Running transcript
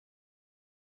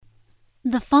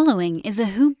The following is a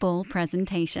Hoop Ball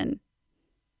presentation.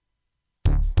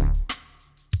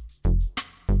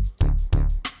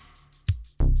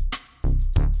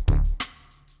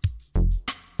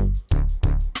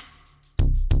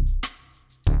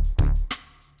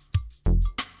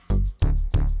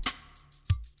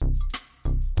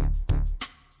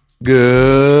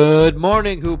 Good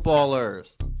morning, Hoop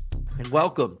Ballers, and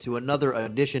welcome to another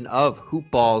edition of Hoop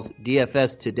Balls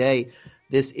DFS Today.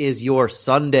 This is your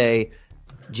Sunday,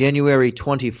 January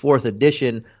 24th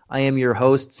edition. I am your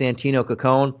host, Santino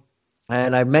Cacone,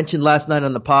 and I mentioned last night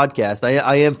on the podcast,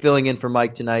 I am filling in for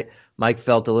Mike tonight. Mike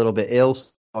felt a little bit ill,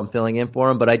 so I'm filling in for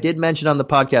him, but I did mention on the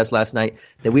podcast last night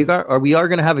that we are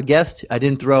going to have a guest. I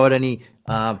didn't throw out any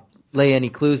lay any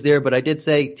clues there, but I did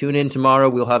say tune in tomorrow.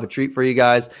 We'll have a treat for you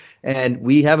guys, and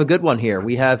we have a good one here.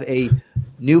 We have a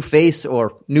new face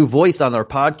or new voice on our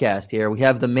podcast here. We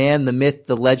have the man, the myth,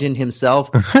 the legend himself,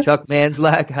 Chuck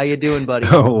Manslack. How you doing, buddy?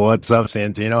 Oh, what's up,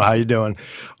 Santino? How you doing?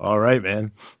 All right,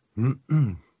 man.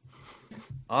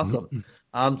 Awesome.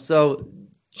 So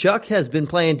Chuck has been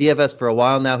playing DFS for a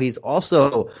while now. He's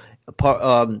also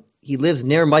he lives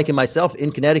near Mike and myself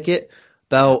in Connecticut,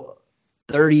 about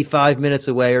 35 minutes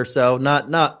away or so,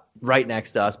 not right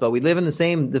next to us, but we live in the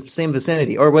same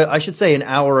vicinity, or I should say an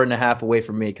hour and a half away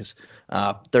from me, because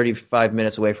 35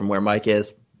 minutes away from where Mike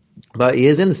is. But he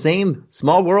is in the same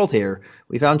small world here.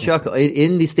 We found Chuck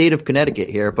in the state of Connecticut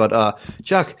here. But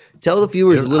Chuck, tell the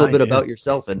viewers a little bit about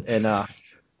yourself and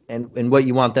what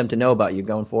you want them to know about you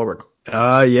going forward.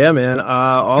 Yeah, man.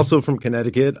 Also from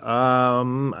Connecticut.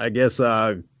 I guess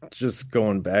just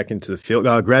going back into the field.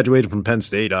 Graduated from Penn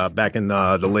State back in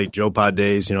the late Joe Pod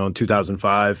days, in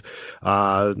 2005.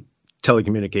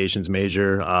 Telecommunications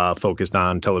major, focused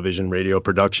on television, radio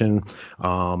production.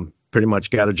 Pretty much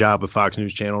got a job with Fox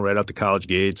News Channel right out the college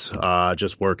gates,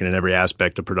 just working in every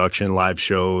aspect of production, live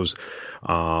shows.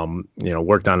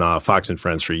 Worked on Fox and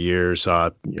Friends for years.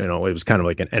 It was kind of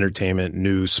like an entertainment,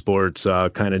 news, sports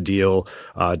kind of deal.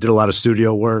 Did a lot of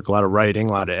studio work, a lot of writing,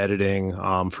 a lot of editing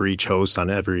for each host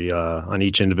on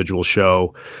each individual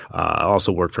show. I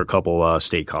also worked for a couple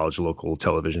state college local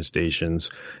television stations,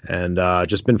 and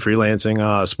just been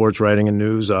freelancing sports writing and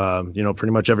news.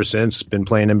 Pretty much ever since. Been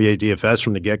playing NBA DFS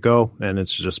from the get-go, and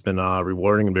it's just been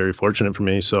rewarding and very fortunate for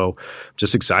me. So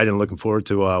just excited and looking forward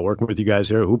to working with you guys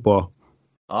here at Hoop Ball.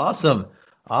 Awesome,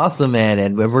 man,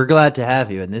 and we're glad to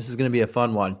have you. And this is going to be a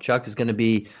fun one. Chuck is going to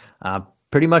be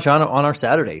pretty much on our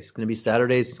Saturdays. It's going to be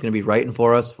Saturdays. He's going to be writing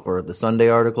for us for the Sunday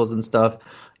articles and stuff.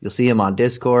 You'll see him on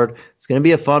Discord. It's going to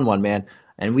be a fun one, man.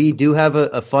 And we do have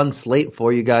a fun slate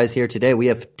for you guys here today. We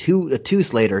have a two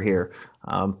slater here.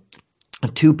 A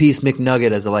two-piece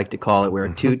McNugget, as I like to call it, where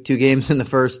two games in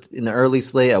the early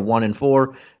slate at 1 and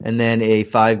 4, and then a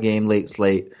 5-game late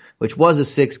slate, which was a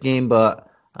 6-game, but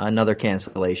another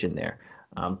cancellation there.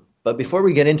 But before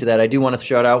we get into that, I do want to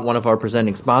shout out one of our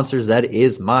presenting sponsors. That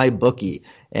is MyBookie.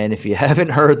 And if you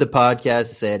haven't heard the podcast, I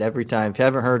say it every time. If you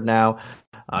haven't heard now,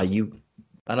 I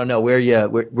don't know where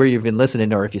you've been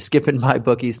listening, or if you're skipping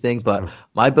MyBookie's thing, but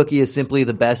MyBookie is simply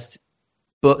the best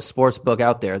sports book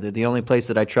out there. They're the only place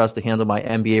that I trust to handle my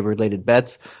NBA related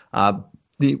bets.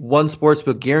 The one sports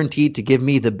book guaranteed to give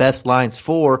me the best lines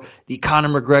for the Conor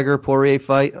McGregor-Poirier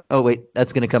fight. Oh, wait,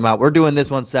 that's going to come out. We're doing this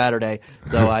one Saturday,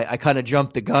 so I kind of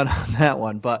jumped the gun on that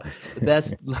one. But the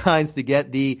best lines to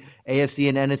get the AFC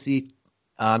and NFC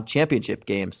championship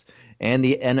games and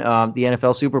the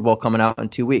NFL Super Bowl coming out in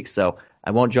 2 weeks. So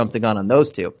I won't jump the gun on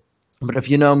those two. But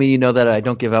if you know me, you know that I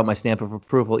don't give out my stamp of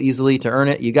approval easily. To earn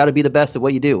it, you got to be the best at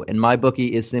what you do. And MyBookie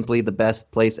is simply the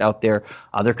best place out there.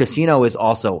 Their casino is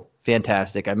also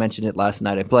fantastic. I mentioned it last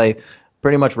night. I play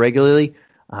pretty much regularly,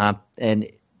 and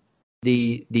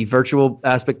the virtual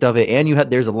aspect of it,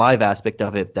 and there's a live aspect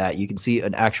of it that you can see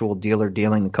an actual dealer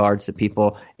dealing the cards to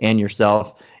people and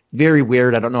yourself. Very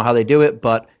weird. I don't know how they do it,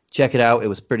 but check it out. It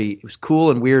was cool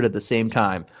and weird at the same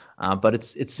time. But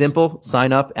it's simple.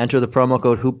 Sign up, enter the promo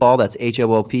code HoopBall, that's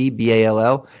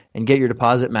HOOPBALL, and get your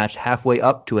deposit matched halfway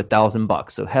up to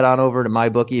 $1,000. So head on over to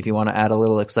MyBookie if you want to add a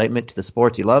little excitement to the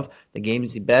sports you love, the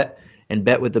games you bet, and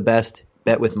bet with the best.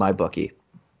 Bet with MyBookie.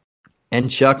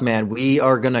 And Chuck, man, we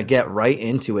are gonna get right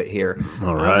into it here.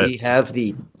 All right. We have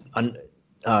the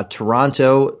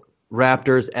Toronto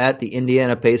Raptors at the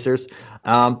Indiana Pacers.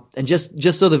 And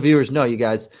just so the viewers know, you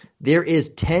guys, there is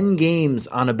 10 games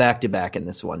on a back-to-back in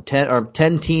this one.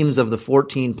 10 teams of the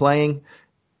 14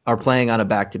 are playing on a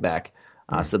back-to-back.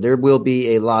 So there will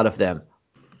be a lot of them.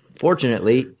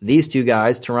 Fortunately, these two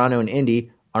guys, Toronto and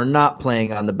Indy, are not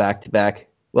playing on the back-to-back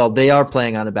Well, they are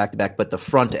playing on the back-to-back, but the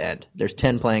front end. There's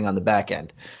 10 playing on the back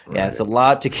end. Right. Yeah, it's a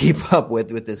lot to keep up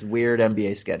with this weird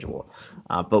NBA schedule.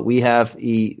 But we have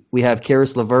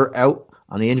Karis LeVert out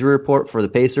on the injury report for the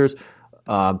Pacers.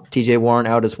 TJ Warren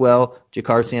out as well.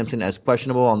 Jakar Sampson as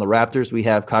questionable on the Raptors. We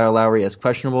have Kyle Lowry as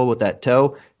questionable with that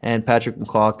toe, and Patrick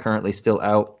McCaw currently still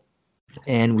out.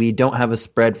 And we don't have a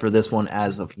spread for this one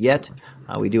as of yet.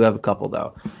 We do have a couple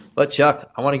though. But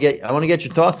Chuck, I want to get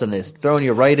your thoughts on this. Throwing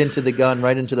you right into the gun,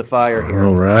 right into the fire here.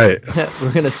 All right.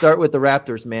 We're going to start with the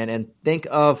Raptors, man, and think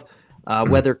of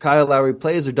whether Kyle Lowry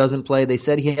plays or doesn't play. They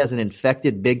said he has an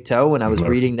infected big toe, and I was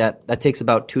reading that takes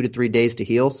about 2 to 3 days to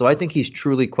heal. So I think he's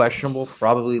truly questionable,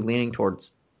 probably leaning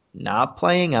towards not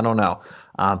playing. I don't know.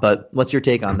 But what's your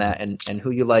take on that, and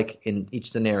who you like in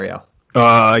each scenario?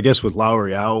 I guess with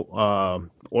Lowry out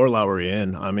or Lowry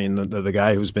in, I mean, the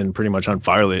guy who's been pretty much on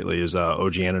fire lately is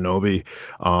OG Anunoby.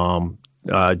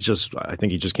 I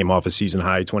think he just came off a season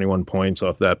high 21 points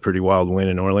off that pretty wild win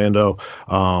in Orlando.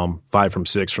 5 from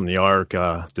 6 from the arc.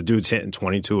 The dude's hitting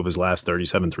 22 of his last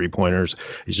 37 3-pointers.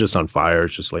 He's just on fire.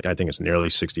 It's just like, I think it's nearly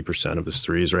 60% of his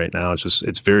threes right now.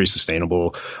 It's very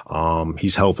sustainable.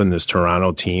 He's helping this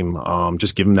Toronto team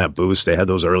just give him that boost. They had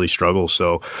those early struggles.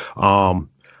 So,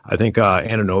 I think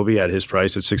Anunoby at his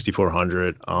price at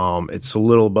 $6,400. It's a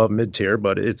little above mid tier,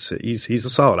 but he's a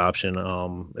solid option,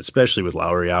 especially with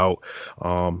Lowry out.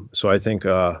 So I think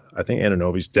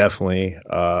Anunoby's definitely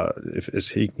if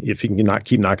he can not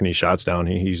keep knocking these shots down,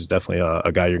 he's definitely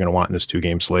a guy you're going to want in this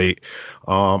 2-game slate.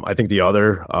 I think the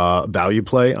other value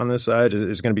play on this side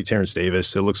is going to be Terrence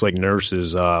Davis. It looks like Nurse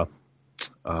is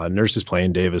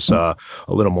playing Davis a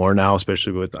little more now,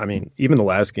 especially with, I mean, even the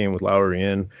last game with Lowry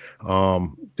in,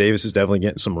 Davis is definitely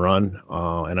getting some run,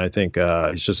 and I think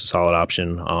he's just a solid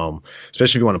option,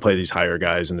 especially if you want to play these higher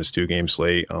guys in this 2-game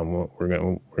slate.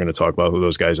 We're gonna talk about who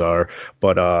those guys are,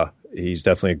 but he's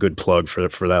definitely a good plug for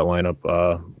that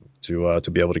lineup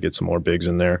to be able to get some more bigs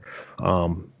in there.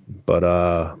 But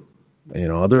other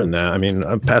than that, I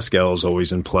mean, Pascal is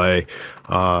always in play.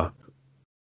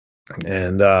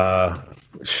 And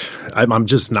I'm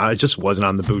just not. I just wasn't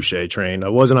on the Boucher train. I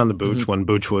wasn't on the Booch when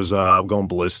Booch was going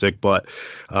ballistic, but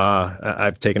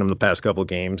I've taken him the past couple of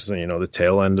games. The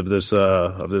tail end of this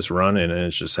run, and it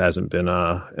just hasn't been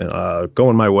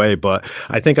going my way. But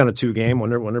I think on a 2-game when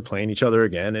they're playing each other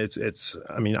again, it's.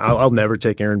 I mean, I'll never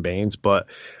take Aaron Baines, but.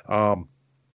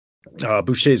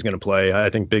 Boucher is going to play, I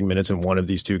think, big minutes in one of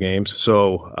these 2 games.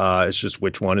 So it's just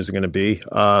which one is it going to be.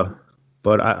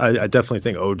 But I definitely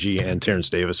think OG and Terrence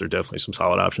Davis are definitely some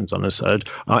solid options on this side.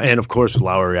 And, of course, with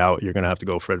Lowry out, you're going to have to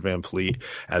go Fred VanVleet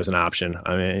as an option.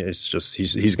 I mean, it's just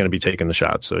he's going to be taking the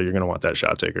shots, so you're going to want that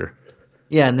shot taker.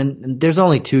 Yeah, and then there's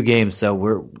only 2 games, so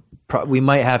we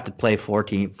might have to play 4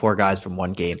 guys from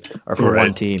one game or for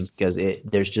one team because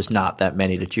there's just not that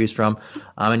many to choose from.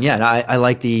 And I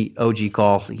like the OG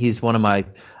call. He's one of my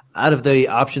 – out of the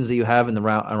options that you have in the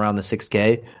around the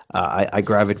 6K,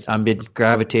 I'm been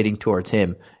gravitating towards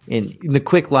him in the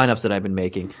quick lineups that I've been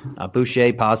making.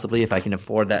 Boucher possibly if I can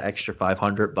afford that extra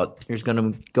 500, but there's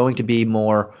going to be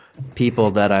more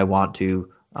people that I want to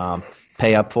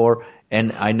pay up for.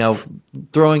 And I know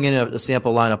throwing in a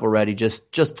sample lineup already,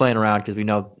 just playing around because we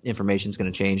know information is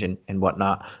going to change and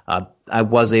whatnot. I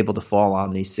was able to fall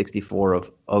on the 64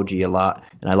 of OG a lot,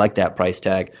 and I like that price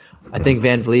tag. I think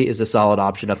VanVleet is a solid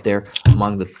option up there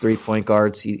among the 3-point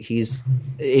guards. He's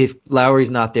if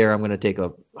Lowry's not there, I'm going to take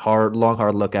a hard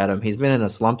look at him. He's been in a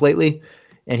slump lately,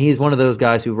 and he's one of those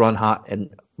guys who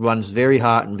runs very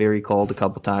hot and very cold a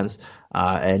couple times,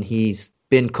 and he's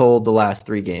been cold the last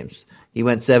 3 games. He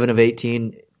went 7 of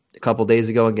 18 a couple days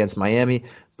ago against Miami,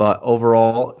 but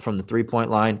overall from the 3-point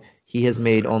line, he has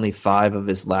made only 5 of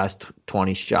his last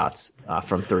 20 shots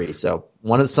from 3. So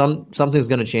something's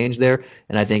going to change there,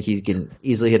 and I think he can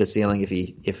easily hit a ceiling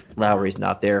if Lowry's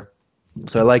not there.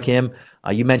 So I like him.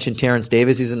 You mentioned Terrence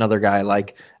Davis. He's another guy I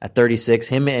like at 36.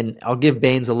 Him, and I'll give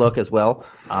Baines a look as well.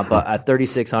 But at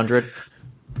 3,600,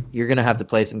 you're going to have to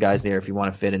play some guys there if you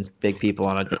want to fit in big people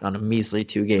on a measly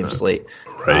 2-game slate.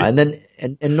 Right.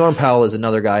 And Norm Powell is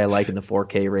another guy I like in the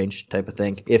 4K range type of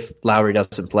thing. If Lowry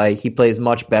doesn't play, he plays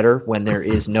much better when there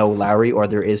is no Lowry or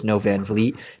there is no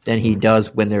VanVleet than he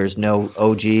does when there is no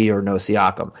OG or no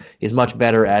Siakam. He's much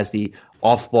better as the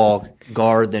off-ball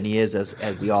guard than he is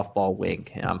as the off-ball wing.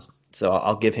 So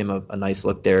I'll give him a nice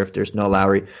look there if there's no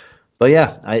Lowry. But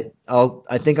yeah,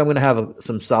 I think I'm going to have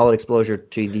some solid exposure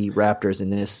to the Raptors in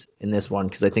this one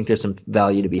because I think there's some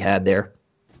value to be had there.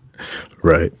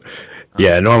 Right.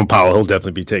 Yeah, Norman Powell, he'll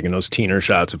definitely be taking those teener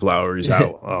shots if Lowry's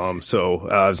out. So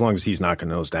as long as he's knocking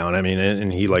those down, I mean,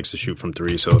 and he likes to shoot from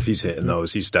 3, so if he's hitting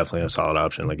those, he's definitely a solid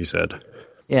option, like you said.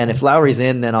 Yeah, and if Lowry's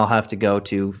in, then I'll have to go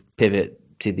to pivot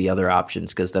to the other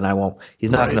options because then I won't.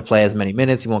 He's not going to play as many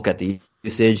minutes. He won't get the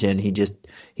usage, and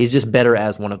he's just better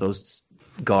as one of those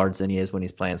guards than he is when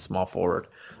he's playing small forward.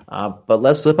 But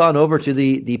let's flip on over to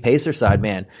the Pacer side,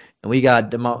 man. And we got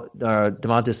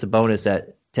Domantas Sabonis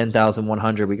at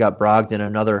 10,100. We got Brogdon,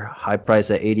 another high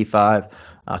price at 85.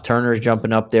 Turner's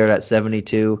jumping up there at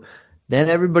 72. Then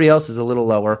everybody else is a little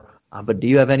lower. But do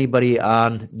you have anybody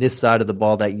on this side of the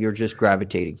ball that you're just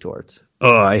gravitating towards?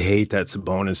 Oh, I hate that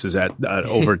Sabonis is at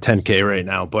over 10K right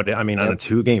now. But I mean, on a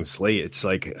 2-game slate, it's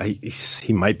like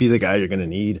he might be the guy you're going to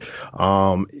need.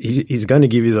 He's going to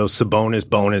give you those Sabonis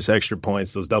bonus extra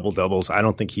points, those double doubles. I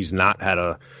don't think he's not had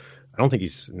a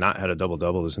double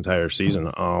double this entire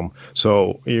season.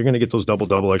 So you're going to get those double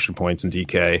double extra points in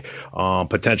DK,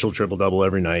 potential triple double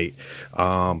every night.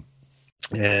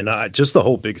 And just the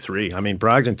whole big three. I mean,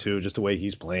 Brogdon, too, just the way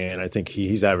he's playing. I think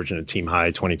he's averaging a team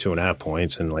high 22.5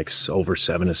 points and like over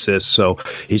 7 assists. So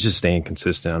he's just staying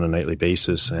consistent on a nightly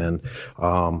basis. And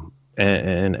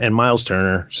Miles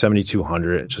Turner,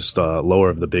 7,200, just lower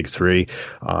of the big three.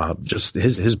 Just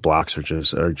his blocks are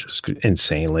just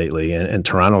insane lately. And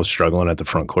Toronto's struggling at the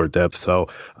front court depth. So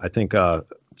I think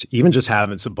even just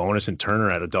having Sabonis and Turner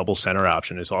at a double center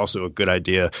option is also a good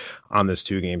idea on this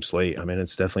 2-game slate. I mean,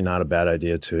 it's definitely not a bad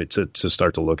idea to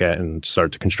start to look at and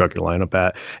start to construct your lineup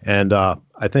at. And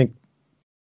I think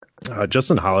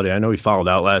Justin Holiday, I know he fouled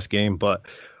out last game, but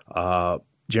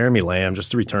Jeremy Lamb,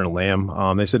 just the return of Lamb,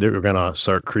 they said they were going to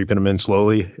start creeping him in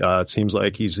slowly. It seems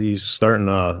like he's starting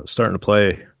to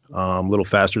play a little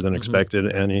faster than expected,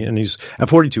 and he's at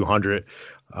 4,200.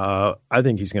 I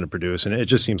think he's going to produce, and it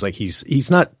just seems like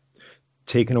he's not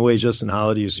taking away Justin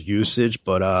Holiday's usage,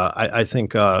 but I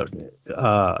think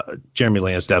Jeremy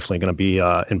Lamb is definitely going to be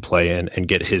in play and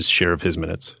get his share of his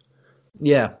minutes.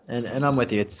 Yeah, and I'm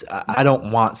with you. I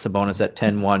don't want Sabonis at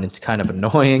 10-1. It's kind of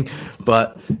annoying,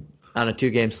 but on a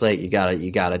 2-game slate, you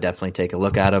gotta definitely take a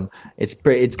look at him. It's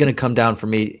going to come down for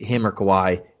me, him or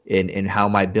Kawhi, in how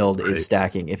my build is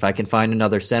stacking. If I can find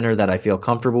another center that I feel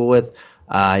comfortable with,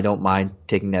 I don't mind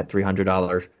taking that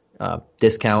 $300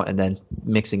 discount and then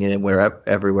mixing it in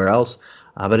everywhere else.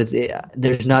 But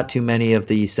there's not too many of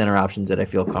the center options that I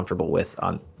feel comfortable with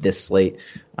on this slate.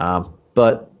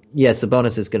 But yeah,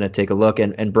 Sabonis is going to take a look,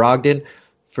 and Brogdon,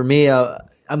 for me,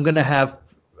 I'm going to have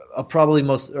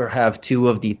have 2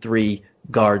 of the 3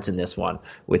 guards in this one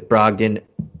with Brogdon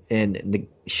and the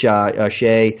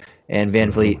Shea and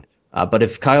Van Vliet. But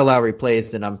if Kyle Lowry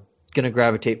plays, then I'm going to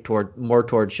gravitate toward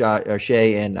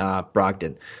Shea and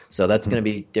Brogdon. So that's going to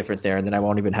be different there, and then I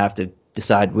won't even have to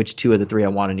decide which 2 of the 3 I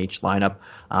want in each lineup.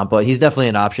 But he's definitely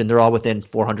an option. They're all within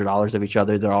 $400 of each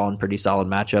other. They're all in pretty solid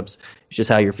matchups. It's just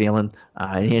how you're feeling.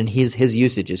 And his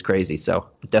usage is crazy, so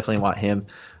definitely want him.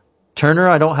 Turner,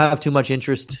 I don't have too much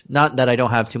interest. Not that I don't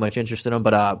have too much interest in him,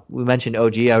 but we mentioned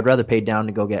OG. I would rather pay down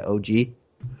to go get OG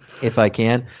if I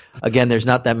can. Again, there's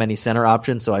not that many center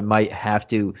options, so I might have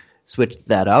to switch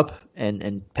that up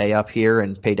and pay up here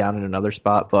and pay down in another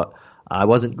spot. But I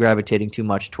wasn't gravitating too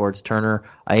much towards Turner.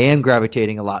 I am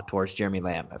gravitating a lot towards Jeremy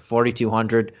Lamb. At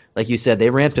 4,200, like you said, they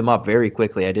ramped him up very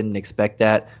quickly. I didn't expect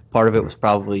that. Part of it was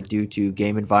probably due to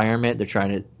game environment. They're trying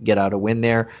to get out a win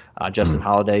there. Justin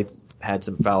Holiday had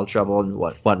some foul trouble and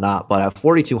whatnot. But at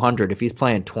 4,200, if he's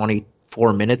playing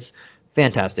 24 minutes,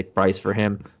 fantastic price for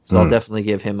him. So I'll definitely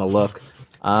give him a look.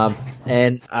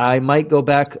 And I might go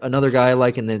back. Another guy I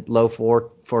like in the low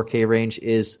 4K range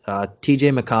is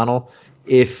TJ McConnell.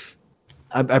 If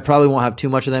I probably won't have too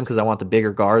much of them because I want the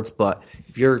bigger guards, but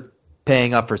if you're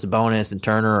paying up for Sabonis and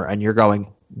Turner and you're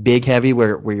going big heavy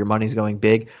where your money's going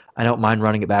big, I don't mind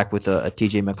running it back with a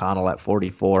TJ McConnell at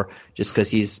 44 just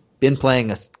because he's been playing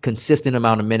a consistent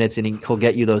amount of minutes and he'll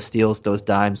get you those steals, those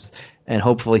dimes, and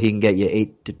hopefully he can get you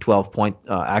 8 to 12 point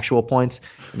actual points,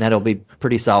 and that'll be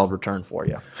pretty solid return for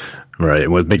you. Right,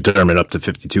 with McDermott up to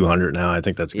 5,200 now, I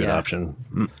think that's a good option.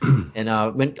 And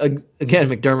again,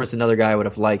 McDermott's another guy I would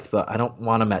have liked, but I don't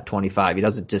want him at 25. He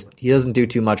doesn't do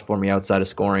too much for me outside of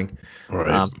scoring.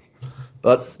 Right.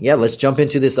 But yeah, let's jump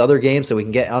into this other game so we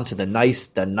can get onto the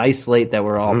nice slate that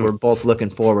we're both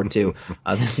looking forward to.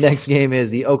 This next game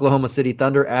is the Oklahoma City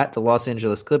Thunder at the Los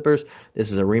Angeles Clippers.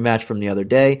 This is a rematch from the other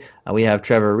day. We have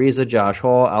Trevor Ariza, Josh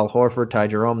Hall, Al Horford, Ty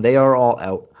Jerome. They are all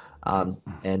out.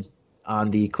 And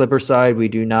on the Clippers side, we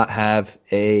do not have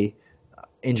a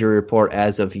injury report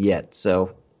as of yet.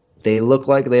 So they look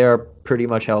like they are pretty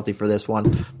much healthy for this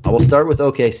one. We'll start with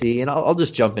OKC, and I'll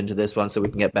just jump into this one so we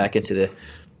can get back into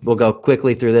we'll go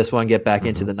quickly through this one, get back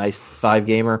into the nice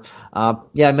 5-gamer.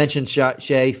 I mentioned Shea,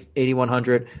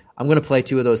 8,100. I'm going to play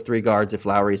 2 of those 3 guards if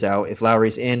Lowry's out. If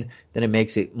Lowry's in, then it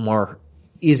makes it more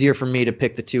easier for me to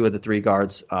pick the 2 of the 3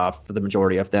 guards for the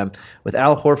majority of them. With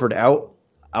Al Horford out,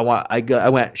 I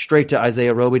went straight to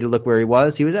Isaiah Roby to look where he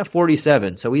was. He was at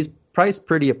 47, so he's priced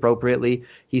pretty appropriately.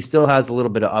 He still has a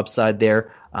little bit of upside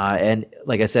there. And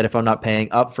like I said, if I'm not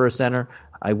paying up for a center,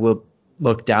 I will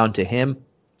look down to him.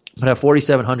 But at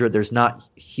 4,700, there's not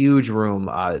huge room.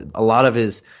 A lot of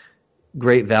his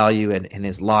great value and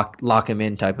his lock him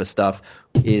in type of stuff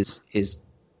is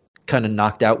kind of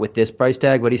knocked out with this price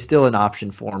tag, but he's still an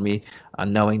option for me,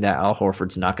 knowing that Al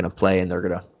Horford's not going to play and they're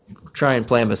going to try and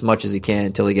play him as much as he can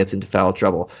until he gets into foul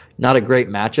trouble. Not a great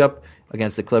matchup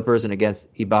against the Clippers and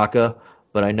against Ibaka,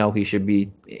 but I know he should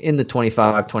be in the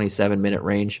 25, 27-minute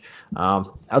range.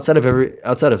 Outside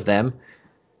of them,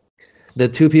 the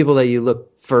 2 people that you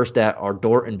look first at are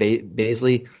Dort and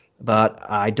Bazley, but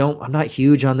I'm not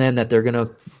huge on them that they're going to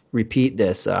repeat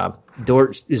this.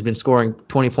 Dort has been scoring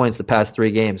 20 points the past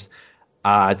 3 games.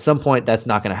 At some point, that's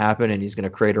not going to happen, and he's going to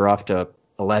crater off to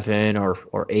 11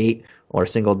 or 8 or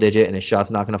single digit, and his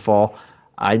shot's not going to fall.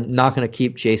 I'm not going to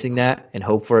keep chasing that and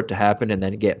hope for it to happen and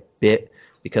then get bit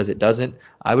because it doesn't.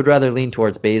 I would rather lean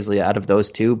towards Bazley out of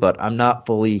those 2, but I'm not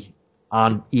fully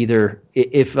on either.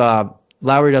 If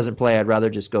Lowry doesn't play, I'd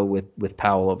rather just go with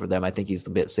Powell over them. I think he's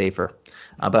a bit safer.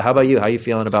 But how about you? How are you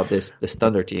feeling about this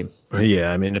Thunder team?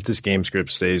 Yeah, I mean, if this game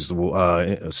script stays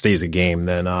a game,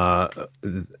 then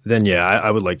yeah,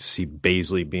 I would like to see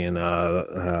Bazley being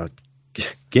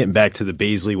getting back to the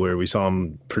Bazley where we saw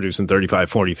him producing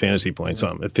 35, 40 fantasy points.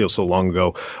 It feels so long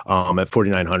ago. At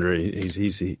 4,900,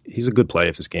 he's a good play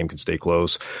if this game can stay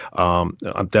close. I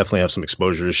definitely have some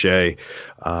exposure to Shea.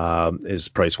 His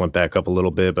price went back up a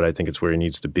little bit, but I think it's where he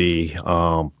needs to be.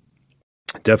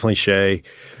 Definitely Shea.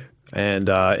 And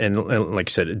like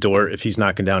I said, Dort, if he's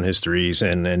knocking down his threes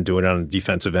and doing it on the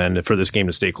defensive end for this game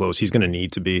to stay close, he's going to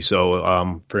need to be.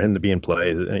 So for him to be in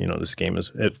play, this game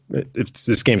is if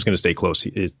this game's going to stay close,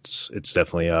 it's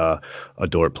definitely a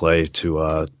Dort play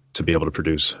to be able to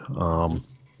produce.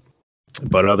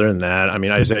 But other than that, I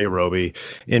mean, Isaiah Roby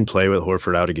in play with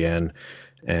Horford out again,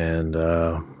 and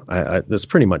that's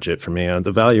pretty much it for me.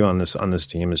 The value on this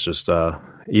team is just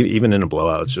even in a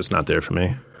blowout, it's just not there for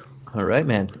me. All right,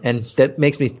 man. And that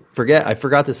makes me forget. I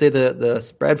forgot to say the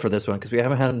spread for this one because we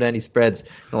haven't had any spreads in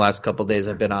the last couple of days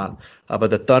I've been on. But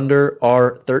the Thunder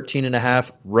are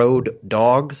 13.5 road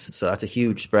dogs. So that's a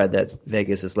huge spread that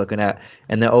Vegas is looking at.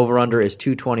 And the over-under is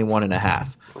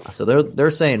 221.5. So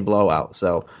they're saying blowout.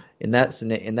 So in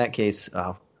that case,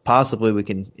 possibly we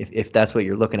can, if that's what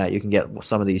you're looking at, you can get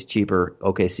some of these cheaper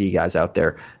OKC guys out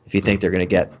there if you think they're going to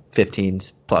get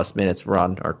 15-plus minutes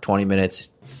run or 20 minutes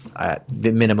at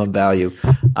the minimum value.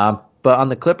 But on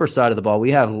the Clippers side of the ball,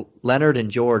 we have Leonard and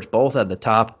George both at the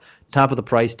top of the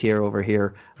price tier over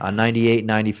here, 98,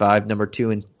 95, number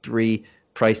 2 and 3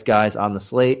 price guys on the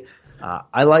slate.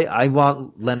 I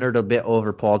want Leonard a bit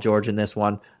over Paul George in this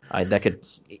one.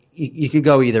 You could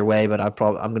go either way, but I'm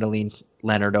going to lean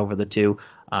Leonard over the 2.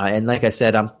 And like I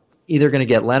said, I'm either going to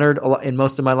get Leonard in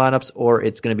most of my lineups or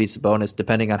it's going to be Sabonis,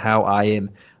 depending on how I am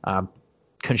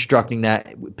constructing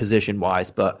that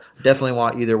position-wise. But definitely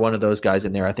want either one of those guys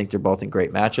in there. I think they're both in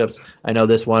great matchups. I know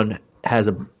this one has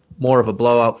more of a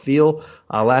blowout feel.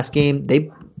 Last game,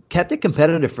 they kept it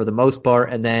competitive for the most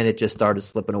part, and then it just started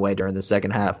slipping away during the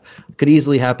second half. Could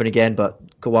easily happen again, but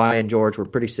Kawhi and George were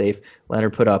pretty safe.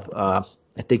 Leonard put up, I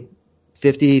think,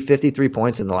 53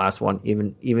 points in the last one,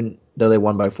 even though they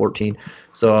won by 14.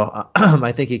 So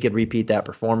I think he could repeat that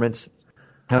performance.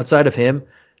 Outside of him,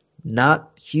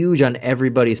 not huge on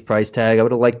everybody's price tag. I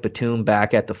would have liked Batum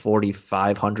back at the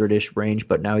 4,500-ish range,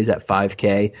 but now he's at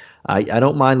 5K. I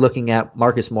don't mind looking at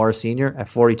Marcus Morris Sr. at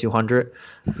 4,200.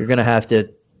 You're going to have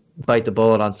to bite the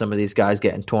bullet on some of these guys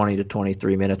getting 20 to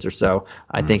 23 minutes or so.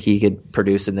 I think he could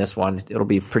produce in this one. It'll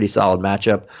be a pretty solid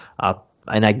matchup.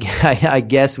 And I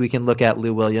guess we can look at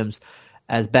Lou Williams.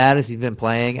 As bad as he's been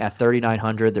playing at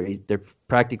 3,900, they're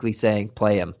practically saying,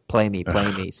 play him, play me.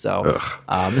 So,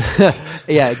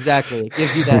 yeah, exactly. It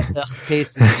gives you that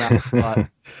taste in your mouth. But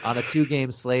on a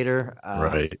 2-game slater,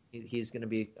 right, he's going to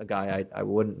be a guy I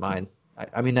wouldn't mind.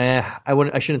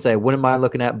 I shouldn't say I wouldn't mind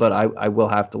looking at, but I will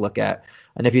have to look at.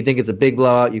 And if you think it's a big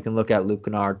blowout, you can look at Luke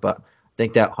Kennard. But I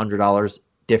think that $100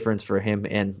 difference for him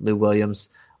and Lou Williams,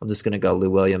 I'm just going to go Lou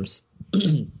Williams.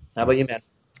 How about you, man?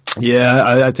 Yeah,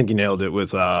 I think you nailed it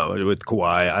with Kawhi.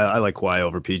 I like Kawhi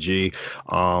over PG.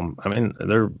 I mean,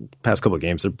 their past couple of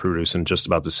games they're producing just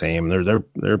about the same. They're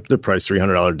priced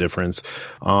 $300 difference.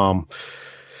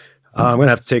 I'm gonna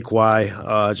have to take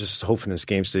Kawhi. Just hoping this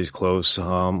game stays close.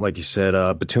 Like you said,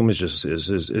 Batum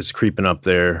is creeping up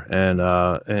there,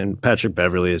 and Patrick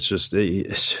Beverley.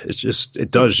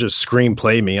 It does just scream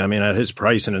play me. I mean, at his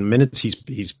price and the minutes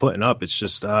he's putting up, it's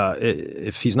just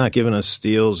if he's not giving us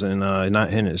steals and not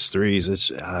hitting his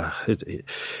threes,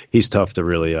 he's tough to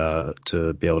really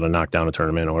to be able to knock down a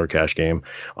tournament or a cash game.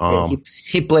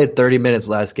 He played 30 minutes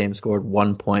last game, scored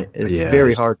 1 point. It's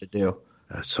very hard to do.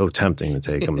 It's so tempting to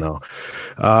take him though.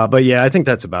 But yeah, I think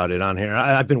that's about it on here.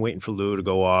 I've been waiting for Lou to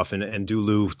go off and do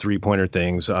Lou 3-pointer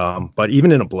things. But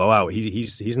even in a blowout,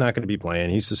 he's not going to be playing.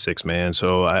 He's the sixth man,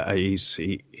 so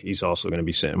he's also going to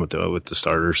be sitting with the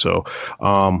starter. So,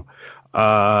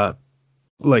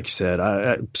 like you said,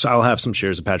 I'll have some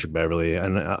shares of Patrick Beverley,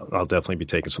 and I'll definitely be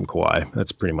taking some Kawhi.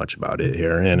 That's pretty much about it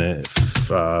here. And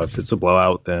if it's a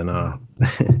blowout, then I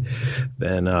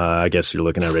guess you're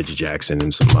looking at Reggie Jackson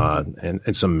and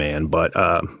some man. But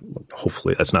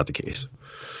hopefully that's not the case.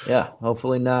 Yeah,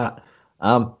 hopefully not.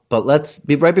 But let's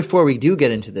be right before we do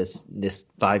get into this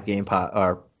 5-game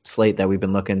slate that we've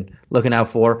been looking out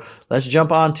for. Let's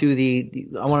jump on to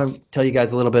I want to tell you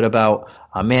guys a little bit about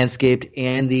Manscaped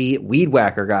and the Weed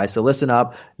Whacker, guys. So listen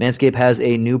up. Manscaped has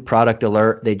a new product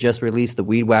alert. They just released the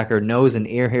Weed Whacker nose and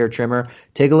ear hair trimmer.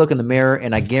 Take a look in the mirror,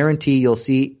 and I guarantee you'll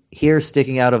see hair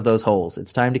sticking out of those holes.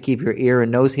 It's time to keep your ear and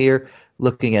nose hair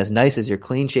looking as nice as your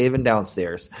clean-shaven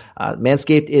downstairs.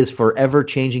 Manscaped is forever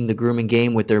changing the grooming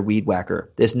game with their Weed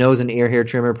Whacker. This nose and ear hair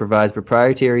trimmer provides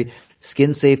proprietary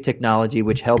skin-safe technology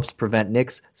which helps prevent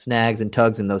nicks, snags, and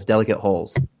tugs in those delicate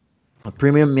holes. A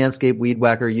premium Manscaped Weed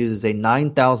Whacker uses a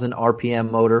 9,000 RPM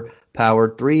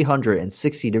motor-powered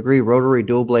 360-degree rotary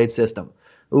dual-blade system.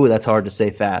 Ooh, that's hard to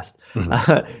say fast.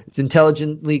 Mm-hmm. Its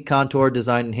intelligently contoured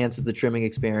design enhances the trimming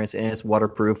experience, and it's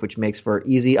waterproof, which makes for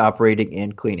easy operating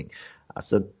and cleaning.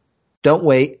 So don't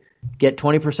wait. Get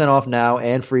 20% off now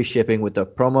and free shipping with the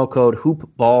promo code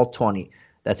HoopBall20.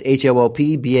 That's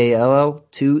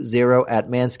HOOPBALL20 at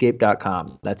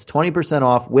manscaped.com. That's 20%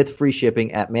 off with free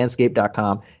shipping at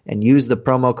manscaped.com, and use the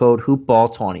promo code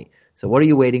HoopBall20. So what are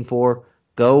you waiting for?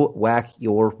 Go whack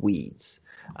your weeds.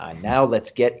 Now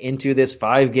let's get into this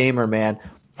 5-gamer, man.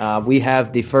 We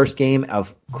have the first game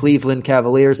of Cleveland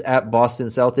Cavaliers at Boston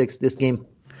Celtics. This game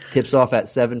tips off at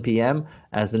 7 p.m.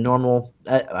 as the normal.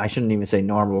 I shouldn't even say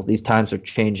normal. These times are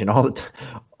changing all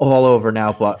over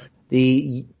now, but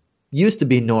the used to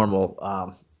be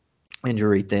normal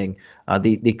injury thing,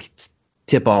 the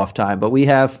tip-off time. But we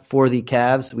have, for the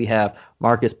Cavs, we have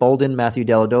Marcus Bolden, Matthew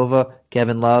Dellavedova,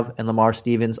 Kevin Love, and Lamar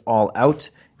Stevens all out.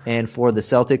 And for the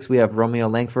Celtics, we have Romeo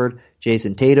Langford,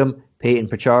 Jason Tatum, Peyton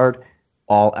Pritchard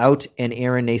all out, and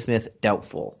Aaron Naismith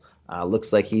doubtful.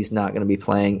 Looks like he's not going to be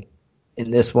playing in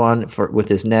this one with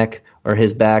his neck or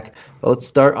his back. But let's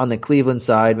start on the Cleveland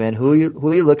side, man. Who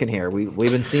are you looking here? We've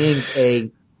been seeing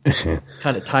a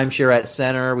kind of timeshare at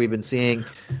center. We've been seeing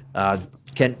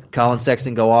Colin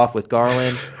Sexton go off with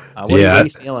Garland. What are you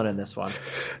feeling in this one?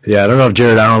 Yeah, I don't know if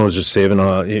Jared Allen was just saving.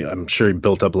 I'm sure he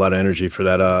built up a lot of energy for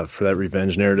that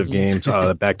revenge narrative game,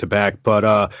 back to back. But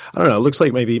I don't know. It looks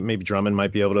like maybe Drummond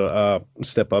might be able to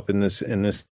step up in this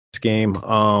game.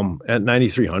 At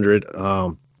 9,300.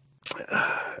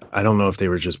 I don't know if they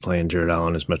were just playing Jared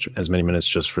Allen as many minutes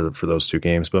just for those two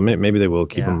games, but maybe they will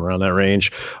keep him around that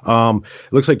range. It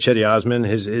looks like Cedi Osman,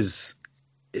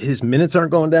 his minutes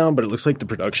aren't going down, but it looks like the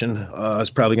production is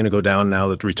probably going to go down now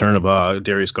that the return of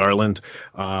Darius Garland.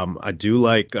 I do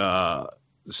like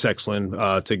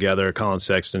Sexton together, Colin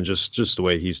Sexton, just the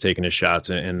way he's taking his shots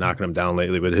and knocking them down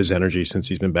lately with his energy since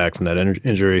he's been back from that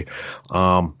injury.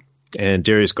 And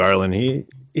Darius Garland, he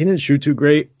didn't shoot too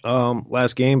great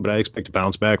last game, but I expect to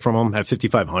bounce back from him at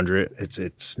 5,500.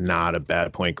 It's not a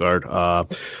bad point guard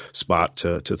spot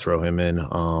to throw him in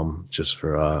just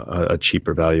for a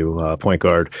cheaper value point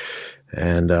guard.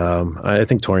 And I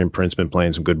think Taurean Prince's been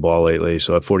playing some good ball lately.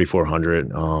 So at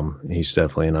 4,400, he's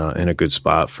definitely in a good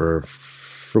spot for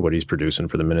what he's producing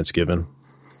for the minutes given.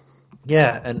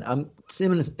 Yeah, and I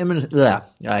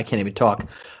can't even talk.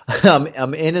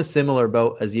 I'm in a similar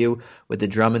boat as you with the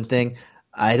Drummond thing.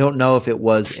 I don't know if it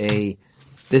was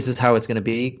this is how it's going to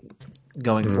be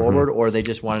going forward, or they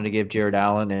just wanted to give Jared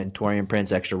Allen and Taurean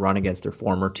Prince extra run against their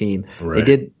former team.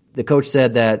 Right. The coach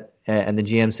said that, and the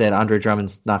GM said Andre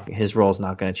Drummond's his role is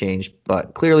not going to change,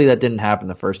 but clearly that didn't happen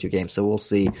the first two games, so we'll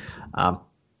see.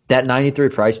 That 93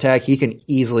 price tag, he can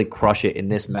easily crush it in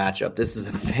this matchup. This is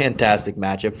a fantastic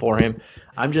matchup for him.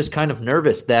 I'm just kind of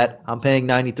nervous that I'm paying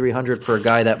 9,300 for a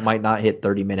guy that might not hit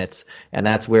 30 minutes, and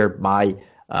that's where my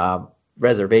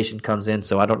reservation comes in.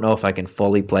 So I don't know if I can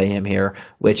fully play him here,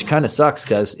 which kind of sucks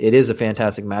because it is a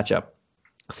fantastic matchup.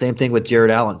 Same thing with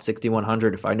Jared Allen,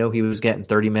 6,100. If I know he was getting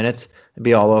 30 minutes, I'd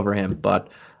be all over him. But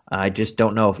I just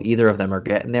don't know if either of them are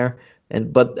getting there.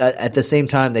 But at the same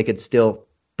time, they could still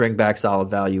bring back solid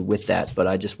value with that. But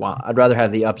I'd rather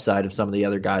have the upside of some of the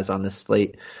other guys on this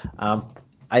slate.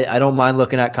 I don't mind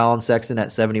looking at Colin Sexton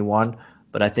at 71,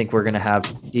 but I think we're going to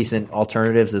have decent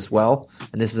alternatives as well.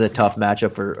 And this is a tough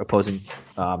matchup for opposing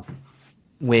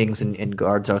wings and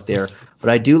guards out there. But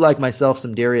I do like myself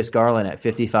some Darius Garland at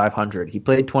 5,500. He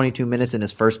played 22 minutes in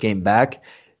his first game back.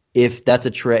 If that's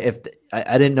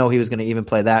I didn't know he was going to even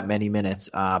play that many minutes.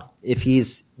 If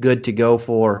he's good to go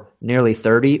for nearly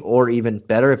 30 or even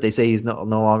better, if they say he's no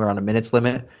longer on a minutes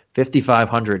limit,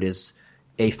 5,500 is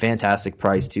a fantastic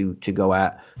price to go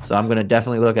at. So I'm going to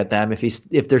definitely look at them.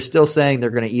 If they're still saying they're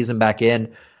going to ease him back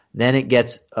in, then it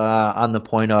gets on the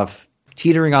point of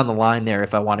teetering on the line there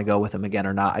if I want to go with him again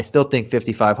or not. I still think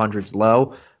 5,500 is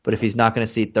low, but if he's not going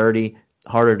to see 30,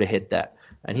 harder to hit that.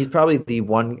 And he's probably the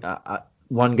one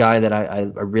guy that I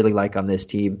really like on this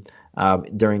team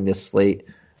during this slate,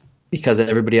 because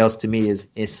everybody else to me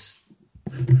is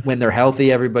when they're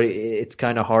healthy, it's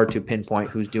kind of hard to pinpoint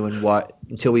who's doing what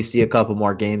until we see a couple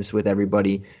more games with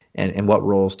everybody and what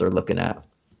roles they're looking at.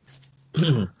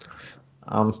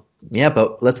 Yeah,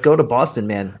 but let's go to Boston,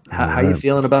 man. How you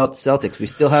feeling about the Celtics? We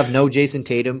still have no Jason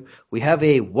Tatum. We have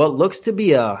what looks to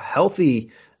be a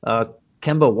healthy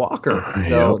Kemba Walker.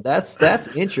 So that's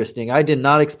interesting. I did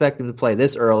not expect him to play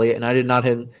this early, and I did not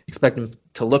expect him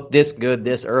to look this good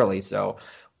this early. So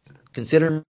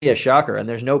consider me a shocker. And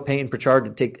there's no Peyton Pritchard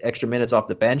to take extra minutes off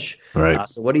the bench. Right.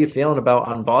 So what are you feeling about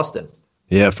on Boston?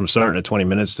 Yeah, from starting at 20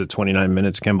 minutes to 29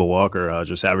 minutes, Kemba Walker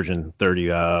just averaging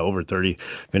over 30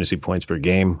 fantasy points per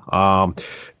game.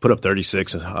 Put up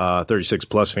 36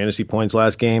 plus fantasy points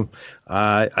last game.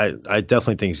 I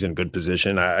definitely think he's in a good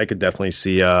position. I could definitely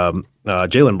see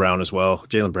Jaylen Brown as well.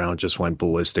 Jaylen Brown just went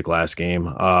ballistic last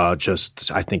game. I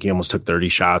think he almost took 30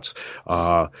 shots.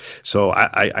 So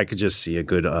I could just see a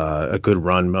good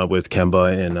run with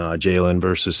Kemba and Jaylen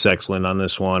versus Sexton on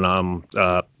this one.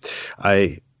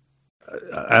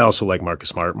 I also like Marcus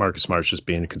Smart. Marcus Smart's just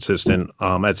being consistent.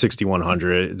 At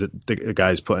 6,100, the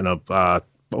guy's putting up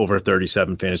over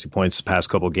 37 fantasy points the past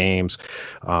couple games,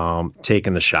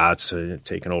 taking the shots,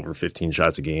 taking over 15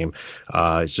 shots a game.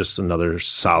 It's just another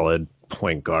solid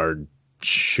point guard,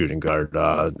 shooting guard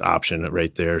option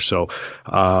right there. So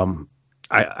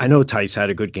I know Tice had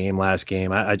a good game last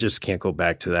game. I just can't go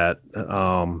back to that.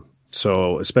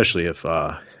 So especially if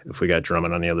we got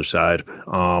Drummond on the other side.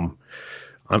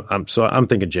 I'm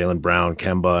thinking Jaylen Brown,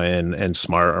 Kemba, and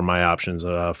Smart are my options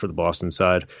for the Boston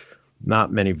side.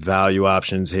 Not many value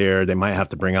options here. They might have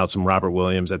to bring out some Robert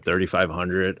Williams at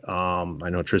 3,500. I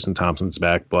know Tristan Thompson's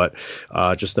back, but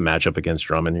just the matchup against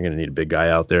Drummond, you're going to need a big guy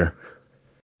out there.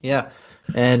 Yeah,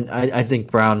 and I think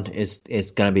Brown is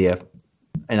going to be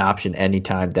an option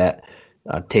anytime that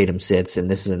Tatum sits,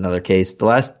 and this is another case. The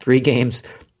last 3 games,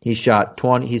 he's shot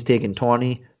 20. He's taken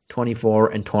 20.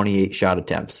 24 and 28 shot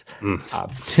attempts.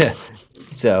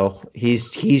 So he's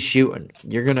shooting.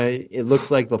 It looks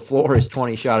like the floor is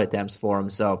 20 shot attempts for him.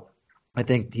 So I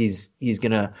think he's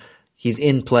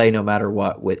in play no matter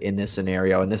what in this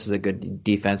scenario. And this is a good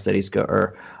defense that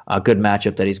or a good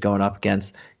matchup that he's going up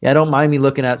against. Yeah, I don't mind me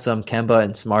looking at some Kemba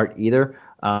and Smart either.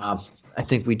 I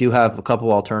think we do have a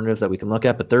couple alternatives that we can look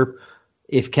at, but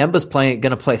if Kemba's going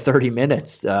to play 30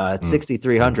 minutes at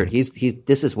 6,300,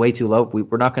 this is way too low.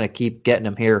 We're not going to keep getting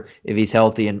him here if he's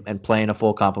healthy and playing a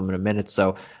full complement of minutes.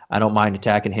 So I don't mind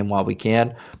attacking him while we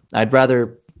can. I'd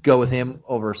rather go with him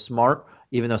over Smart,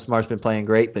 even though Smart's been playing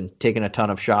great, been taking a ton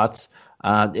of shots.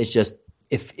 It's just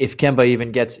if Kemba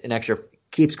even gets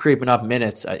keeps creeping up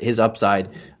minutes, his upside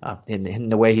in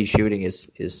the way he's shooting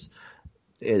is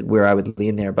where I would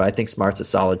lean there, but I think Smart's a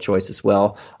solid choice as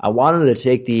well. I wanted to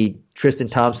take the Tristan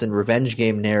Thompson revenge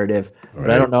game narrative, but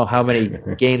I don't know how many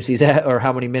games he's at or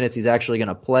how many minutes he's actually going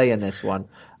to play in this one.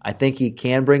 I think he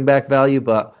can bring back value,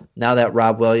 but now that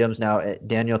Rob Williams,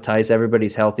 Daniel Tice,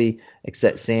 everybody's healthy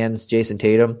except Sands, Jason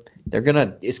Tatum,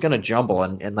 it's gonna jumble.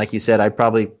 And like you said, I'd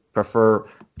probably prefer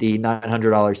the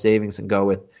 $900 savings and go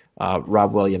with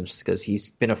Rob Williams because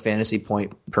he's been a fantasy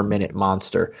point per minute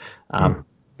monster.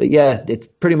 But yeah, it's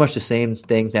pretty much the same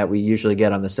thing that we usually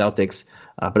get on the Celtics,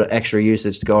 but extra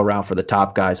usage to go around for the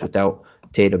top guys without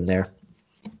Tatum there.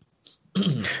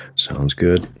 Sounds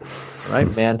good.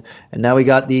 Right, man. And now we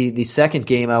got the second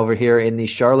game over here in the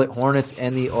Charlotte Hornets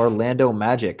and the Orlando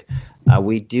Magic.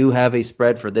 We do have a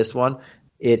spread for this one.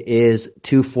 It is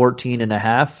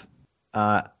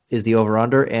 214.5 is the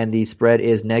over-under, and the spread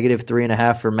is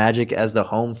 -3.5 for Magic as the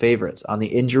home favorites. On the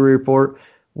injury report,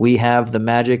 we have the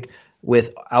Magic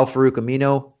with Al-Farouq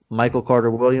Amino Michael Carter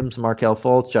Williams, Markelle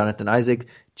Fultz, Jonathan Isaac,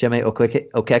 Chime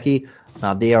Okeke.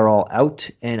 They are all out.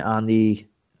 And on the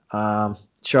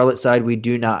Charlotte side, we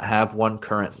do not have one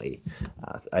currently.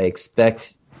 I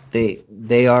expect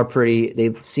they are pretty.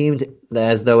 They seemed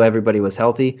as though everybody was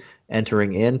healthy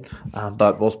entering in,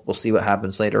 but we'll see what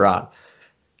happens later on.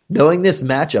 Knowing this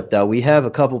matchup, though, we have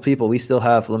a couple people. We still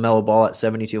have LaMelo Ball at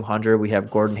 7,200. We have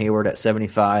Gordon Hayward at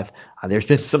 75. There's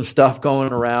been some stuff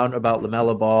going around about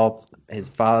LaMelo Ball. His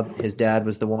dad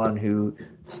was the one who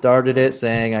started it,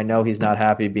 saying, "I know he's not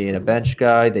happy being a bench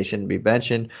guy. They shouldn't be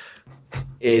benching."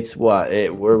 It's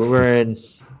we're in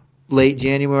late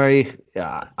January.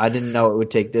 I didn't know it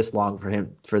would take this long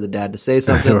for the dad to say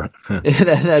something.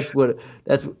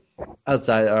 that's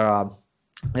outside.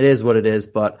 It is what it is,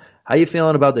 but. How you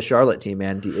feeling about the Charlotte team,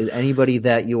 man? Is anybody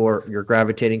that you're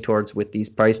gravitating towards with these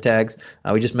price tags?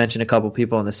 We just mentioned a couple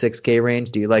people in the 6K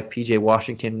range. Do you like PJ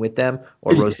Washington with them,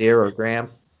 or Rozier or Graham?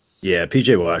 Yeah,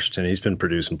 PJ Washington. He's been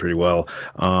producing pretty well.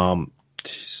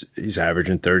 He's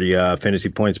averaging 30 fantasy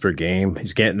points per game.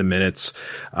 He's getting the minutes.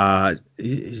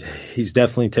 He's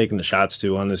definitely taking the shots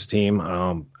too on this team.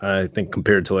 I think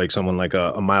compared to like someone like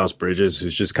a Miles Bridges,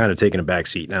 who's just kind of taking a back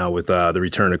seat now with the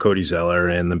return of Cody Zeller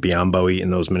and the Biyombo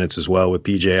eating those minutes as well with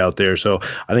PJ out there. So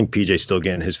I think PJ's still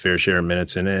getting his fair share of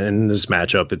minutes. And in this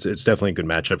matchup, it's definitely a good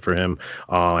matchup for him.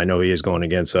 I know he is going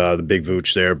against the big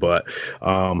Vooch there, but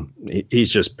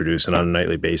he's just producing on a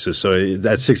nightly basis. So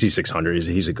at 6,600,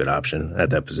 he's a good option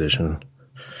at that position.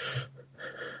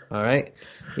 All right.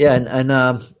 Yeah, and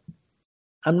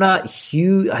I'm not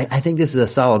huge. I think this is a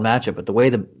solid matchup, but the way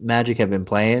the Magic have been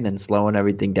playing and slowing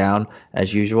everything down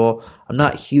as usual, I'm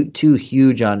not too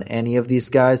huge on any of these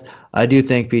guys. I do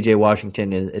think PJ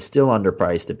Washington is still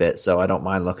underpriced a bit, so I don't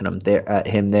mind looking at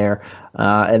him there.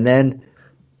 And then,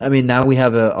 I mean, now we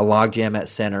have a logjam at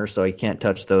center, so you can't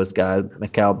touch those guys.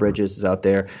 Mikal Bridges is out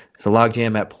there. It's a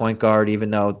logjam at point guard, even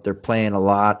though they're playing a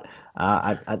lot.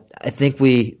 I think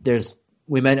we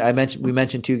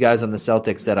mentioned two guys on the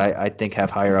Celtics that I think have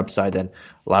higher upside than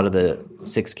a lot of the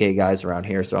 6K guys around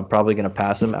here. So I'm probably going to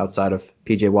pass them outside of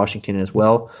PJ Washington as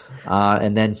well.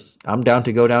 And then I'm down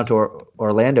to go down to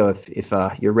Orlando if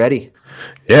you're ready.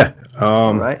 Yeah.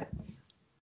 All right.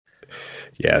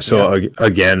 Yeah, so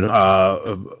again,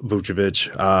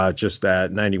 Vucevic just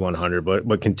at 9,100,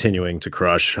 but continuing to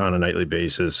crush on a nightly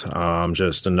basis.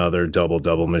 Just another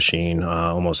double machine,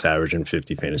 almost averaging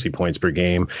 50 fantasy points per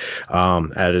game.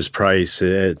 At his price,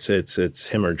 it's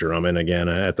him or Drummond again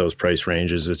at those price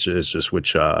ranges. It's just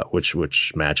which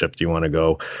matchup do you want to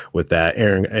go with that?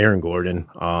 Aaron Gordon,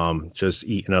 just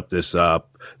eating up this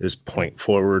point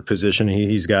forward position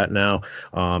he's got now.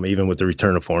 Even with the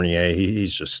return of Fournier,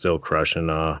 he's just still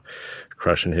crushing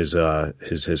his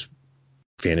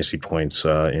fantasy points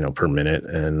per minute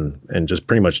and just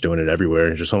pretty much doing it everywhere.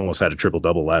 He just almost had a triple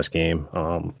double last game.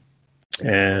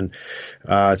 And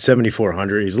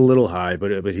 7,400, he's a little high,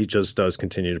 but he just does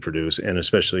continue to produce, and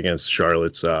especially against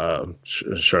Charlotte's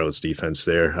defense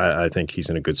there, I think he's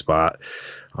in a good spot.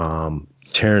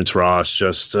 Terrence Ross,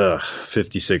 just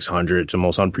 5,600, the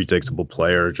most unpredictable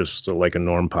player, just like a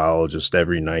Norm Powell, just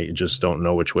every night. You just don't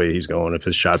know which way he's going, if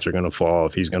his shots are going to fall,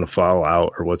 if he's going to fall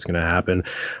out, or what's going to happen.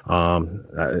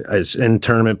 In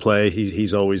tournament play,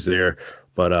 he's always there,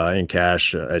 but in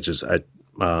cash, I just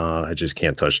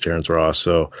can't touch Terrence Ross.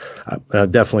 So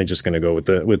I'm definitely just going to go with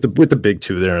the big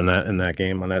two there in that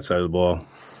game on that side of the ball.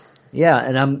 Yeah,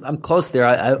 and I'm close there.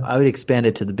 I would expand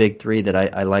it to the big three that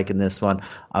I like in this one.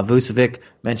 Vucevic,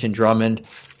 mentioned Drummond.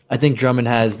 I think Drummond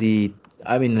has they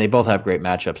both have great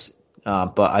matchups,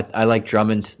 but I like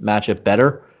Drummond matchup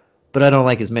better, but I don't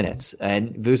like his minutes.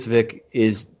 And Vucevic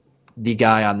is the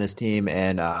guy on this team,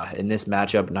 and in this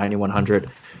matchup, 9,100,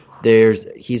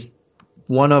 he's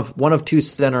one of two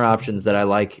center options that I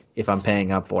like if I'm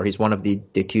paying up for. He's one of the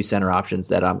two center options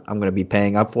that I'm going to be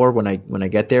paying up for when I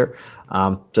get there.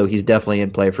 So he's definitely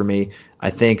in play for me. I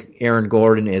think Aaron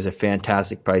Gordon is a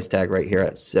fantastic price tag right here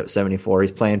at 74.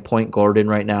 He's playing point Gordon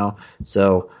right now.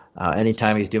 So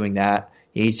anytime he's doing that,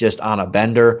 he's just on a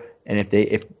bender. And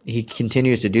if he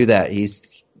continues to do that, he's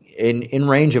in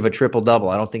range of a triple double.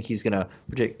 I don't think he's going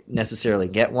to necessarily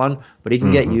get one, but he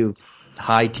can get you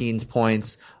high teens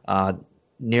points,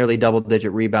 nearly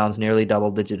double-digit rebounds, nearly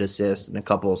double-digit assists, and a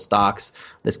couple of stocks.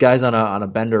 This guy's on a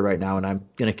bender right now, and I'm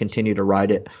going to continue to ride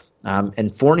it.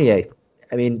 And Fournier,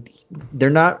 I mean,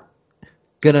 they're not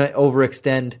going to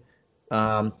overextend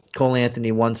Cole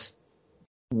Anthony once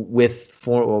with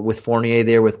Fournier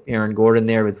there, with Aaron Gordon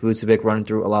there, with Vucevic running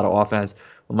through a lot of offense.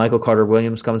 When Michael Carter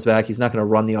Williams comes back, he's not going to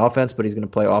run the offense, but he's going to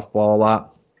play off ball a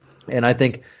lot. And I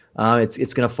think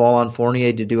it's going to fall on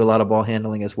Fournier to do a lot of ball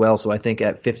handling as well. So I think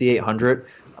at 5,800,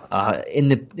 In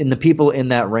the people in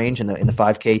that range, in the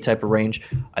 5K type of range,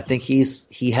 I think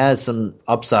he has some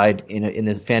upside in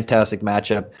this fantastic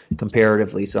matchup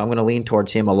comparatively. So I'm going to lean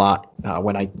towards him a lot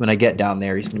when I get down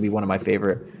there. He's going to be one of my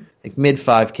favorite, like mid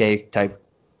 5K type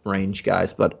range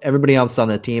guys. But everybody else on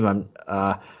the team,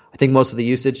 I think most of the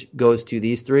usage goes to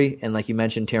these three. And like you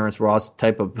mentioned, Terrence Ross,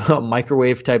 type of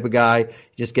microwave type of guy,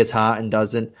 he just gets hot and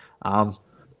doesn't.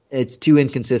 It's too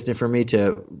inconsistent for me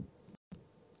to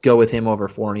go with him over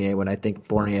Fournier when I think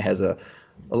Fournier has a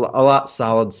lot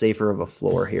solid, safer of a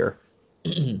floor here.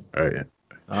 All right.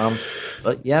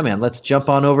 But yeah, man, let's jump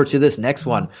on over to this next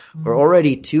one. We're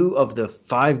already 2 of the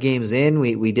 5 games in.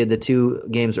 We did the 2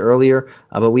 games earlier,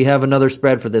 but we have another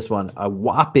spread for this one, a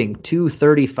whopping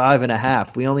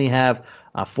 235.5. We only have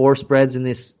 4 spreads in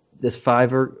this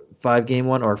 5 game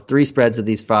one, or 3 spreads of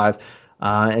these 5.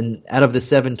 And out of the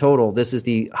 7 total, this is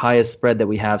the highest spread that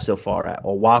we have so far at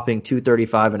a whopping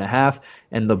 235.5.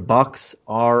 And the Bucks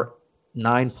are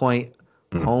 9-point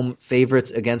home favorites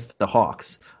against the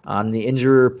Hawks. On the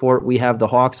injury report, we have the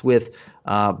Hawks with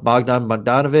Bogdan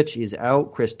Bogdanovic. He's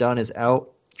out. Chris Dunn is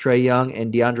out. Trae Young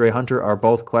and DeAndre Hunter are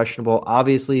both questionable.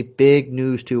 Obviously, big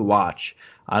news to watch.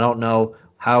 I don't know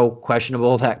how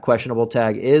questionable that questionable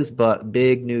tag is, but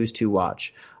big news to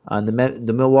watch.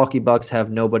 The Milwaukee Bucks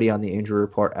have nobody on the injury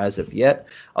report as of yet.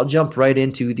 I'll jump right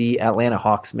into the Atlanta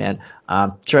Hawks, man.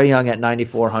 Trae Young at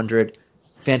 9,400.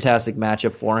 Fantastic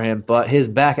matchup for him, but his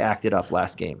back acted up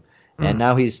last game, and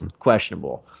now he's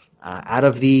questionable. Out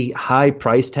of the high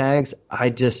price tags,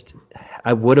 I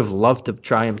would have loved to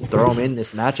try and throw him in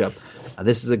this matchup.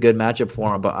 This is a good matchup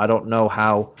for him, but I don't know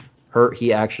how hurt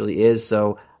he actually is.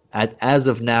 So as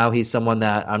of now, he's someone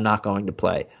that I'm not going to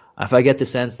play. If I get the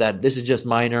sense that this is just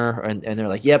minor, and they're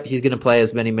like, yep, he's going to play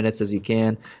as many minutes as you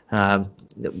can,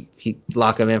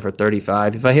 lock him in for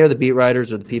 35. If I hear the beat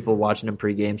writers or the people watching him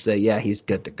pregame say, yeah, he's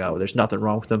good to go, there's nothing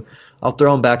wrong with him, I'll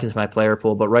throw him back into my player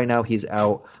pool. But right now he's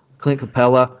out. Clint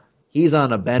Capella, he's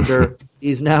on a bender.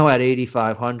 He's now at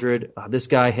 8,500. This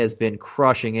guy has been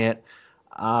crushing it.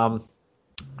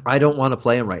 I don't want to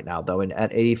play him right now, though,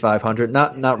 at 8,500.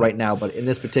 Not right now, but in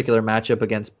this particular matchup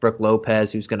against Brook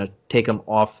Lopez, who's going to take him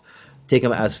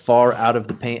as far out of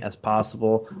the paint as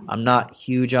possible. I'm not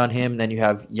huge on him. Then you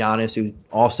have Giannis, who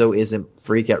also isn't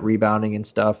freak at rebounding and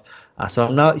stuff. So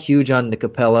I'm not huge on the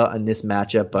Capella in this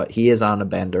matchup, but he is on a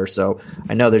bender. So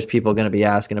I know there's people going to be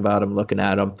asking about him, looking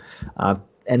at him.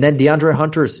 And then DeAndre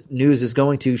Hunter's news is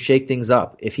going to shake things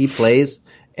up. If he plays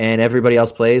and everybody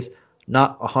else plays,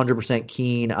 not 100%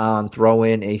 keen on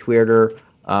throwing a Huerter,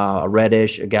 a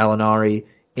Reddish, a Gallinari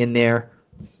in there.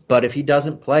 But if he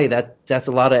doesn't play, that's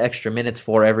a lot of extra minutes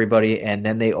for everybody, and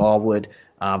then they all would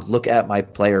look at my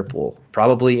player pool,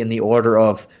 probably in the order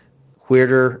of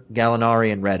Huerter,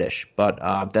 Gallinari, and Reddish. But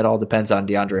that all depends on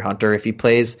DeAndre Hunter. If he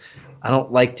plays, I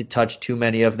don't like to touch too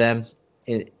many of them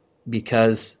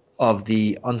because of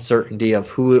the uncertainty of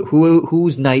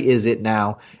whose night is it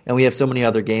now, and we have so many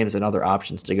other games and other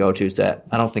options to go to that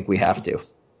I don't think we have to.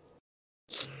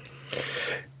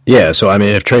 Yeah, so I mean,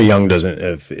 if Trae Young doesn't,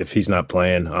 if he's not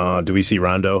playing, do we see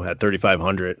Rondo at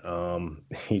 3,500?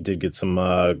 He did get some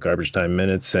garbage time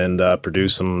minutes and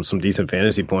produce some decent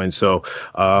fantasy points. So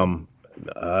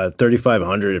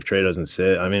 3,500 if Trae doesn't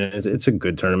sit, I mean, it's a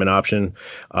good tournament option.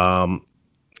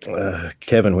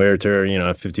 Kevin Huerter,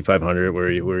 at 5,500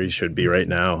 where he should be right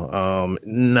now.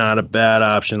 Not a bad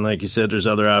option. Like you said, there's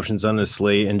other options on this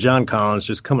slate. And John Collins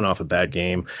just coming off a bad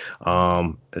game.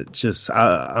 I'm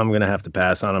going to have to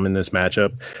pass on him in this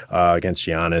matchup against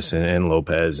Giannis and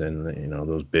Lopez and,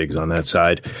 those bigs on that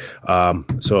side.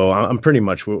 So I'm pretty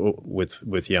much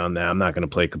with you on that. I'm not going to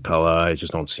play Capella. I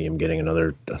just don't see him getting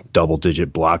another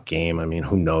double-digit block game. I mean,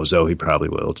 who knows, though? He probably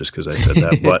will just because I said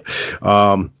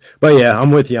that. But yeah, I'm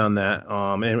with you on that,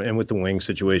 and with the wing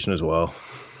situation as well.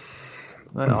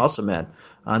 Awesome, man.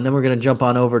 And then we're going to jump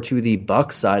on over to the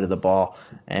Bucks side of the ball,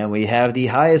 and we have the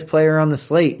highest player on the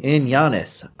slate in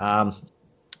Giannis.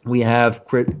 We have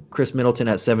Chris Middleton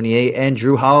at 78, and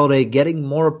Drew Holiday getting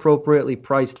more appropriately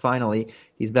priced finally.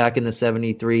 He's back in the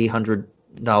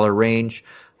 $7,300 range.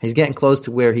 He's getting close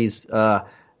to where he's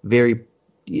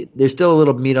there's still a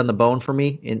little meat on the bone for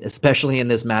me, especially in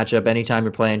this matchup. Anytime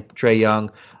you're playing Trae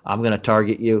Young, I'm going to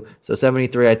target you. So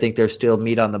 73, I think there's still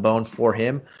meat on the bone for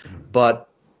him, but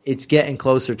it's getting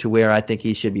closer to where I think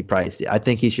he should be priced. I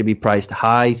think he should be priced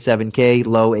high 7K,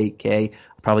 low 8K,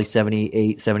 probably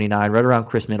 78, 79, right around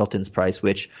Chris Middleton's price,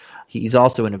 which he's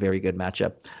also in a very good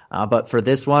matchup. But for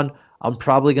this one, I'm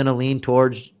probably going to lean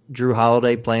towards Drew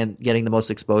Holiday getting the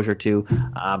most exposure to.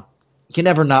 You can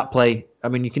never not play. I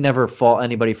mean, you can never fault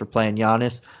anybody for playing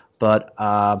Giannis, but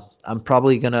I'm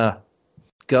probably going to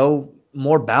go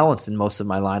more balanced in most of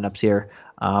my lineups here.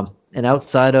 And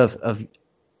outside of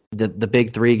the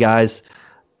big three guys,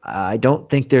 I don't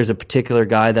think there's a particular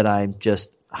guy that I'm just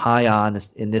high on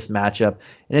in this matchup.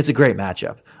 And it's a great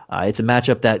matchup. It's a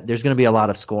matchup that there's going to be a lot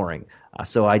of scoring.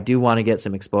 So I do want to get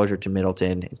some exposure to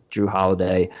Middleton, Drew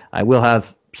Holiday. I will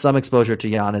have some exposure to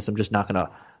Giannis. I'm just not going to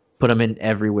put him in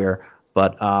everywhere.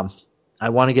 But I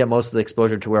want to get most of the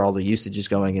exposure to where all the usage is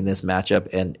going in this matchup,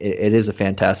 and it is a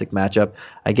fantastic matchup.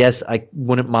 I guess I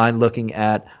wouldn't mind looking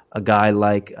at a guy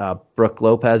like Brook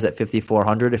Lopez at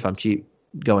 5,400 if I'm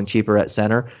going cheaper at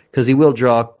center, because he will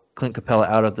draw Clint Capella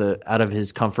out of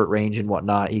his comfort range and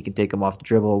whatnot. He can take him off the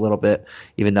dribble a little bit,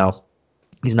 even though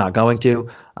he's not going to.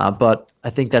 But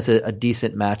I think that's a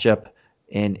decent matchup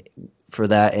for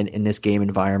that in this game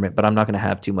environment. But I'm not going to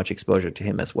have too much exposure to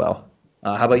him as well.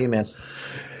 How about you, man?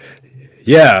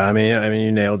 Yeah, I mean,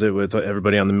 you nailed it with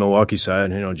everybody on the Milwaukee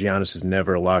side. Giannis is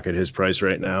never a lock at his price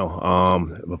right now.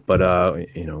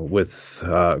 With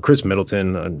Chris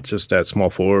Middleton, just that small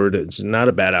forward, it's not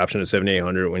a bad option at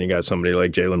 7,800 when you got somebody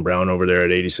like Jaylen Brown over there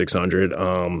at 8,600.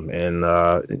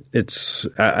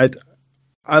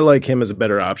 I like him as a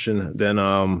better option than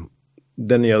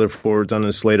the other forwards on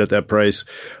the slate at that price.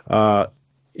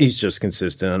 He's just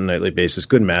consistent on a nightly basis.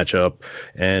 Good matchup.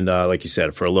 And like you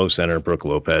said, for a low center, Brook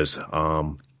Lopez.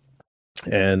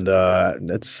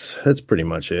 That's pretty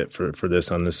much it for this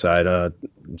on this side. Bobby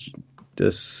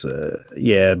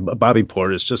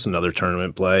Portis, just another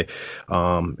tournament play.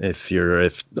 If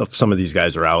some of these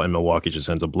guys are out and Milwaukee just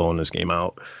ends up blowing this game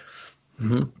out.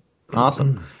 Mm-hmm.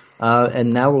 Awesome.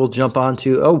 And now we'll jump on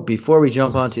to, before we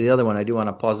jump on to the other one, I do want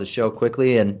to pause the show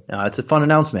quickly, and it's a fun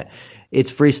announcement. It's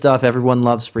free stuff. Everyone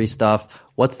loves free stuff.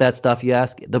 What's that stuff, you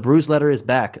ask? The Bruise Letter is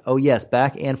back. Oh, yes,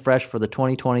 back and fresh for the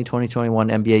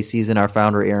 2020-2021 NBA season. Our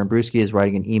founder, Aaron Bruski, is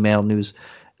writing an email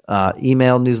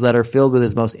newsletter filled with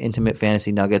his most intimate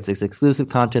fantasy nuggets. It's exclusive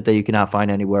content that you cannot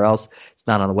find anywhere else. It's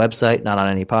not on the website, not on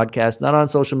any podcast, not on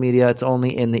social media. It's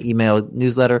only in the email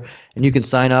newsletter, and you can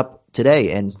sign up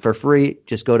today. And for free,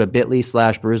 just go to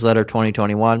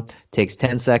bit.ly/BruiseLetter2021. Takes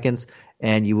 10 seconds,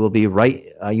 and you will be right.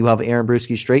 You have Aaron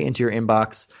Bruski straight into your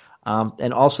inbox.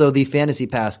 And also the Fantasy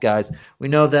Pass, guys. We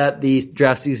know that the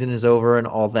draft season is over and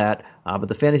all that, but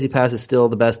the Fantasy Pass is still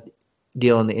the best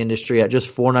deal in the industry at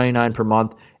just $4.99 per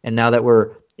month. And now that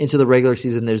we're into the regular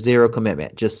season, there's zero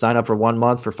commitment. Just sign up for 1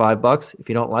 month for $5. If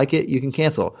you don't like it, you can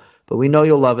cancel. But we know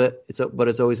you'll love it. But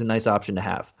it's always a nice option to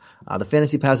have. The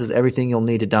Fantasy Pass is everything you'll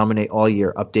need to dominate all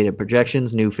year. Updated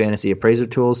projections, new fantasy appraiser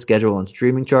tools, schedule and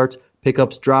streaming charts,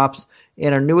 pickups, drops,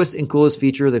 and our newest and coolest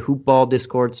feature, the Hoopball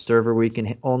Discord server,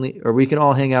 where we can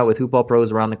all hang out with Hoopball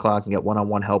pros around the clock and get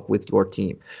one-on-one help with your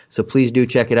team. So please do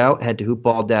check it out. Head to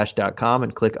hoopball-.com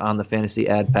and click on the Fantasy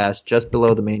Ad Pass just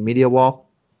below the main media wall.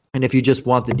 And if you just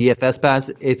want the DFS pass,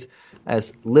 it's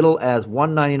as little as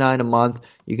 $1.99 a month.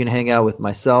 You can hang out with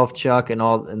myself, Chuck, and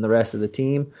the rest of the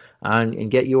team, and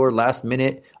get your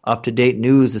last-minute, up-to-date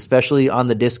news, especially on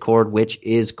the Discord, which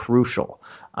is crucial.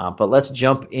 But let's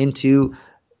jump into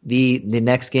the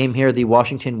next game here: the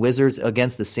Washington Wizards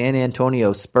against the San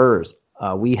Antonio Spurs.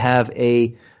 We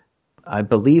do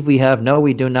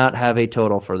not have a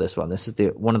total for this one. This is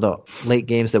one of the late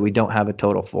games that we don't have a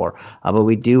total for. But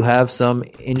we do have some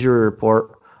injury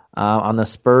report on the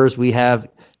Spurs. We have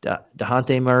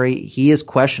DeJounte Murray. He is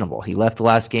questionable. He left the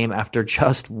last game after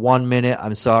just 1 minute.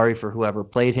 I'm sorry for whoever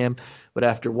played him, but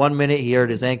after 1 minute, he hurt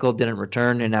his ankle, didn't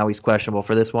return, and now he's questionable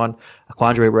for this one.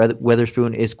 Quandre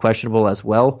Weatherspoon is questionable as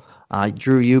well.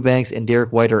 Drew Eubanks and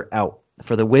Derek White are out.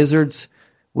 For the Wizards,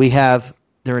 we have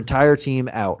their entire team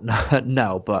out.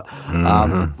 No, but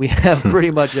we have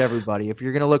pretty much everybody. If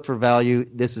you're going to look for value,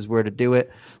 this is where to do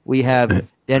it. We have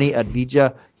Denny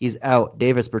Advija. He's out.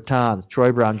 Davis Bertans,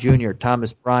 Troy Brown Jr.,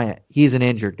 Thomas Bryant. He's an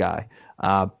injured guy.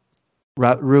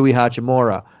 Rui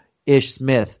Hachimura, Ish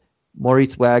Smith,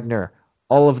 Moritz Wagner.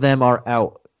 All of them are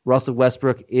out. Russell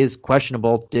Westbrook is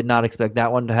questionable. Did not expect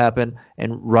that one to happen.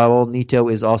 And Raul Neto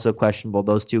is also questionable.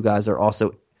 Those two guys are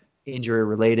also injury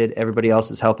related. Everybody else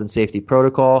is health and safety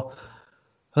protocol.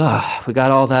 We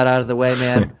got all that out of the way,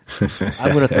 man.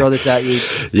 I'm going to throw this at you.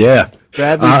 Yeah.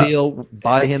 Bradley Beal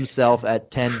by himself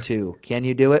at 10-2. Can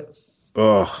you do it?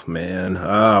 Oh, man.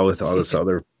 With all this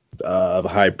other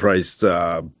high-priced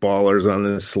ballers on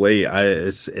this slate,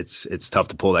 it's tough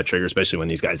to pull that trigger, especially when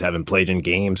these guys haven't played in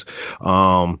games.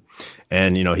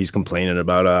 And he's complaining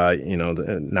about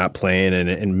not playing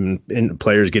and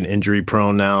players getting injury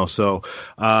prone now. So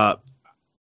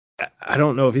I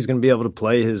don't know if he's going to be able to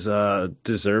play his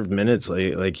deserved minutes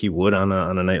like he would on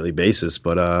a nightly basis.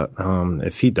 But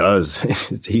if he does,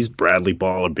 he's Bradley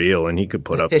Ball or Beal, and he could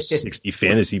put up 60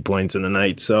 fantasy points in a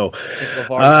night. So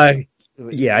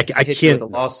Yeah, I hit you with can't. a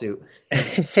lawsuit.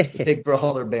 Big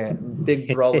brawler band,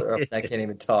 big brawler. Oh, I can't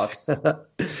even talk.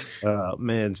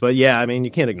 Man, but yeah, I mean,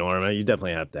 you can't ignore him. You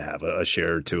definitely have to have a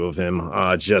share or two of him,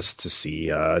 just to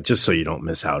see, just so you don't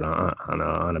miss out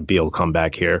on a Beal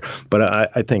comeback here. But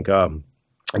I think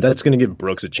that's going to give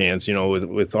Brooks a chance.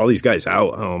 With all these guys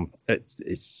out, I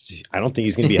don't think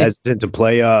he's going to be hesitant to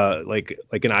play like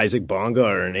an Isaac Bonga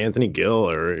or an Anthony Gill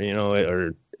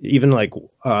or even like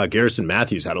Garrison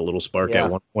Matthews had a little spark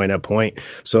at one point.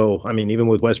 So, I mean, even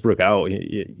with Westbrook out,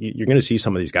 you're going to see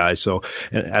some of these guys. So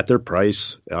at their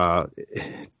price,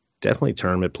 definitely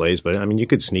tournament plays, but I mean, you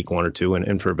could sneak one or two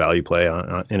in for a value play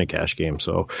in a cash game.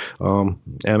 So,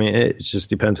 I mean, it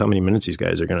just depends how many minutes these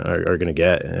guys are gonna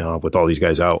get with all these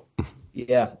guys out.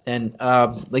 Yeah, and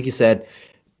like you said,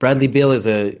 Bradley Beal is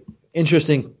a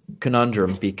interesting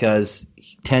conundrum because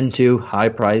 10-2 high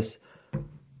price.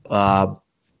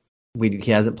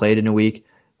 He hasn't played in a week,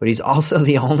 but he's also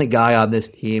the only guy on this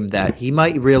team that he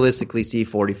might realistically see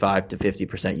 45 to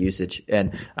 50% usage.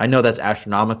 And I know that's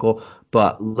astronomical,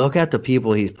 but look at the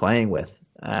people he's playing with.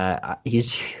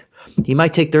 He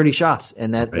might take 30 shots,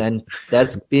 and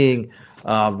that's being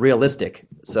realistic.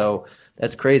 So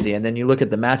that's crazy. And then you look at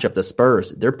the matchup, the Spurs,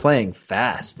 they're playing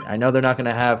fast. I know they're not going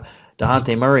to have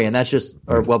DeJounte Murray, and that's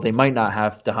they might not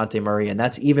have DeJounte Murray, and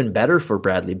that's even better for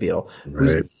Bradley Beal.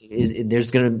 Right.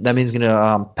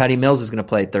 Patty Mills is going to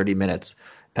play 30 minutes.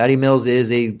 Patty Mills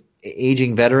is a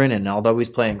aging veteran, and although he's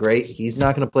playing great, he's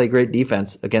not going to play great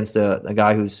defense against a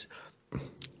guy who's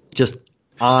just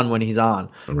on when he's on.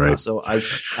 Right. So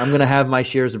I'm going to have my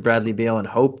shares of Bradley Beal and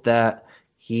hope that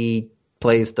he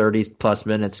plays 30 plus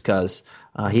minutes because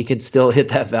he can still hit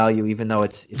that value even though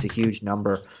it's a huge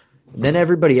number. And then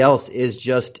everybody else is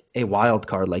just a wild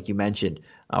card, like you mentioned.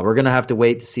 We're going to have to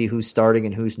wait to see who's starting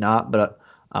and who's not, but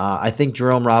I think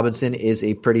Jerome Robinson is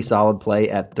a pretty solid play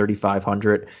at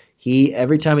 3,500.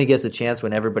 Every time he gets a chance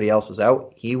when everybody else was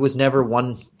out, he was never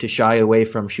one to shy away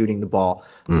from shooting the ball.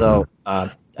 Mm-hmm. So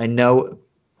I know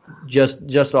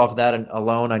just off that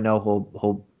alone, I know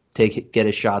he'll get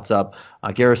his shots up.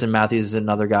 Garrison Matthews is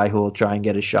another guy who will try and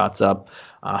get his shots up.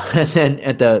 And then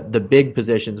at the big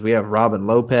positions, we have Robin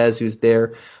Lopez, who's there,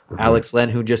 mm-hmm. Alex Len,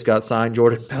 who just got signed,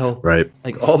 Jordan Bell. Right.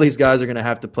 Like all these guys are going to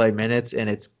have to play minutes, and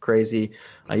it's crazy.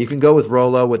 You can go with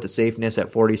Rolo with the safeness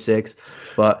at 46,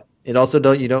 but it also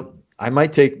I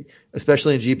might take,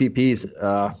 especially in GPPs,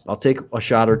 I'll take a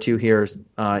shot or two here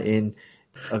in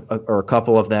or a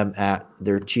couple of them at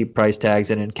their cheap price tags,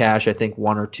 and in cash, I think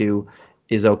one or two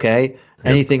is okay. Yep.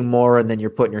 Anything more, and then you're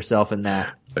putting yourself in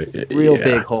that real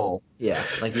big hole. Yeah,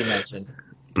 like you mentioned.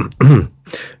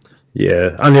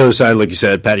 Yeah. On the other side, like you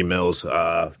said, Patty Mills,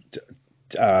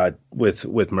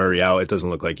 with Murray out, it doesn't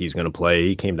look like he's going to play.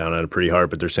 He came down on it pretty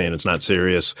hard, but they're saying it's not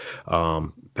serious.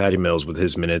 Patty Mills with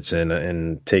his minutes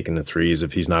and taking the threes,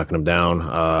 if he's knocking them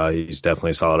down, he's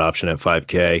definitely a solid option at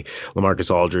 5K.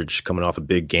 LaMarcus Aldridge coming off a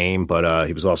big game, but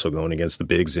he was also going against the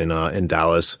bigs in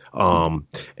Dallas.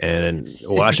 And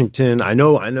Washington, I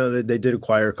know that they did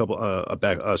acquire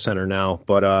a center now,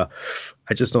 but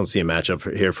I just don't see a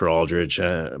matchup here for Aldridge.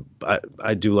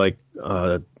 I do like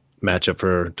matchup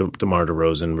for DeMar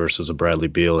DeRozan versus a Bradley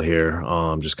Beal here.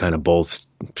 Just kind of both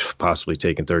possibly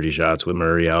taking 30 shots with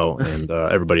Murray out and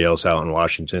everybody else out in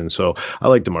Washington. So I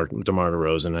like DeMar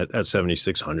DeRozan at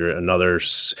 7,600, another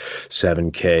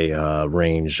 7K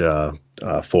range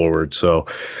forward. So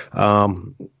I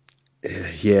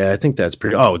think that's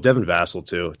pretty. Oh, Devin Vassell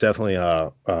too, definitely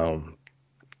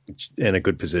in a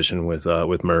good position with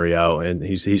Murray out, and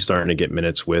he's starting to get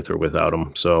minutes with or without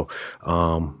him. So.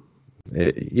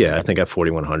 I think at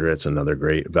 4,100, it's another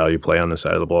great value play on this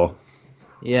side of the ball.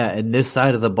 Yeah, and this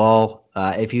side of the ball,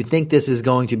 if you think this is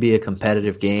going to be a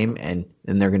competitive game and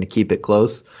they're going to keep it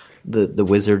close, the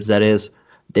Wizards, that is,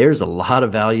 there's a lot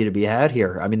of value to be had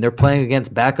here. I mean, they're playing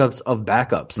against backups of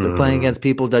backups. They're playing against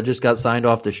people that just got signed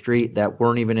off the street that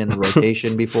weren't even in the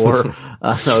rotation before.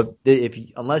 So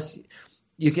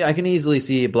I can easily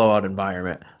see a blowout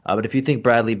environment. But if you think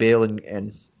Bradley Beal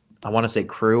and I want to say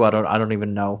crew, I don't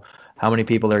even know how many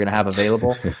people they're going to have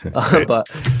available. Right. But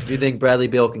if you think Bradley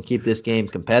Beal can keep this game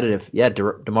competitive,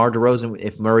 DeMar DeRozan,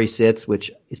 if Murray sits, which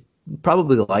is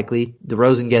probably likely,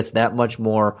 DeRozan gets that much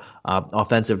more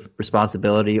offensive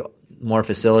responsibility, more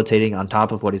facilitating on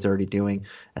top of what he's already doing.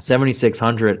 At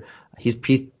 7,600,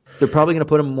 they're probably going to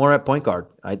put him more at point guard.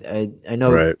 I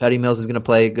know right. Patty Mills is going to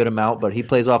play a good amount, but he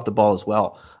plays off the ball as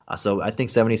well. So I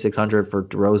think 7,600 for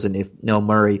DeRozan, if no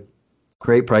Murray.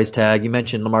 Great price tag. You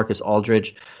mentioned LaMarcus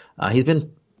Aldridge. He's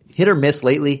been hit or miss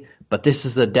lately, but this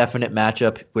is a definite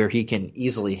matchup where he can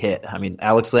easily hit. I mean,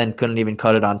 Alex Len couldn't even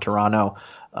cut it on Toronto.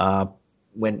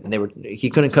 when he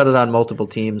couldn't cut it on multiple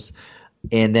teams.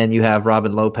 And then you have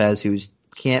Robin Lopez, who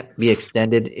can't be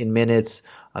extended in minutes.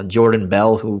 Jordan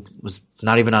Bell, who was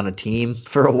not even on a team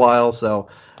for a while, so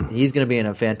he's going to be in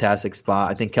a fantastic spot.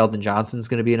 I think Keldon Johnson's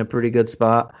going to be in a pretty good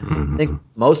spot. I think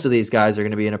most of these guys are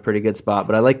going to be in a pretty good spot,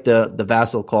 but I like the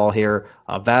Vassell call here.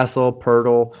 Vassell,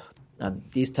 Pirtle,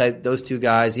 those two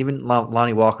guys, even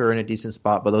Lonnie Walker in a decent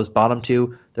spot, but those bottom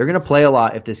two, they're going to play a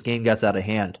lot if this game gets out of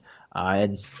hand.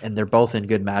 And they're both in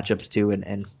good matchups too.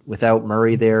 And without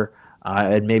Murray there,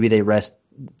 and maybe they rest.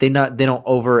 They don't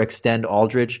overextend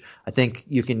Aldridge. I think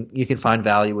you can find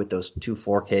value with those two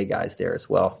 4K guys there as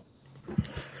well.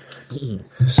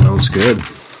 Sounds good.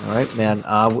 All right, man.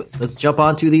 Let's jump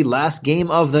on to the last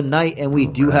game of the night, and we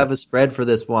do have a spread for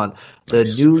this one. The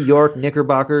New York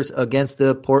Knickerbockers against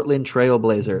the Portland Trail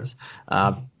Blazers.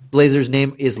 Blazers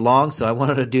name is long, so I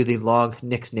wanted to do the long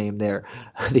Knicks name there.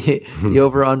 The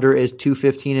over-under is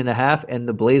 215.5, and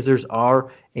the Blazers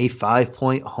are a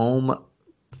 5-point home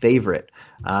favorite.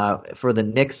 For the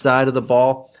Knicks side of the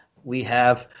ball, we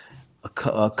have a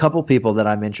couple people that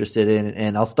I'm interested in,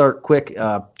 and I'll start quick.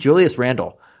 Julius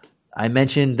Randle. I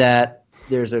mentioned that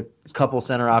there's a couple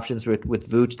center options with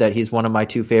Vooch, that he's one of my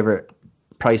two favorite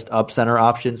priced up center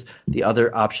options. The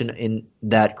other option in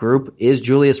that group is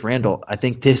Julius Randle. I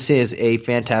think this is a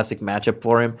fantastic matchup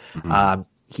for him. Mm-hmm.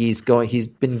 He's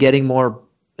been getting more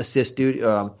assist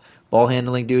ball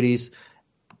handling duties.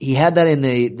 He had that in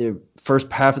the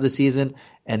first half of the season,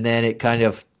 and then it kind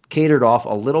of catered off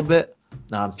a little bit.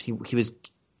 He was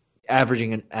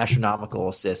averaging an astronomical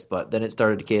assist, but then it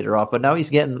started to cater off. But now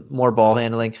he's getting more ball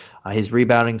handling. His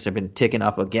reboundings have been ticking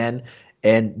up again,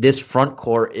 and this front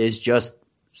court is just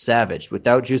savage.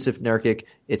 Without Jusuf Nurkic,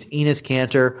 it's Enes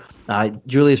Kanter.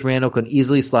 Julius Randle can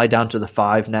easily slide down to the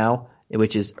 5 now,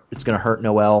 it's going to hurt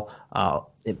Noel.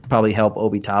 It probably help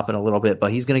Obi Toppin a little bit,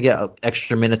 but he's going to get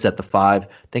extra minutes at the 5. I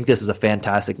think this is a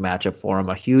fantastic matchup for him,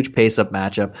 a huge pace-up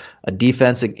matchup, a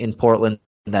defense in Portland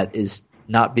that is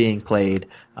not being played.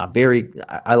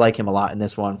 I like him a lot in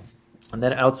this one. And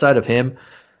then outside of him,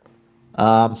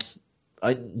 I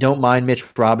don't mind Mitch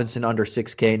Robinson under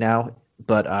 6K now,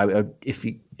 but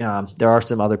there are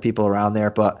some other people around there,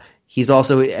 but he's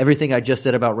also everything I just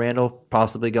said about Randle,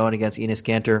 possibly going against Enes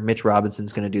Kanter. Mitch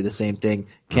Robinson's going to do the same thing.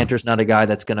 Kanter's not a guy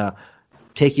that's going to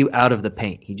take you out of the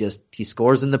paint. He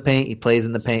scores in the paint. He plays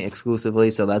in the paint exclusively,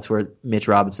 so that's where Mitch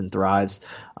Robinson thrives.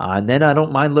 And then I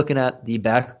don't mind looking at the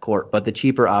backcourt, but the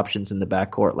cheaper options in the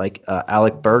backcourt, like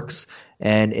Alec Burks,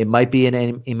 and it might be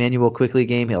an Emmanuel Quickley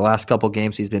game. The last couple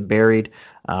games he's been buried.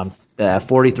 At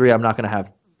 43, I'm not going to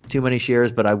have too many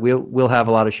shares, but I will have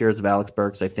a lot of shares of Alex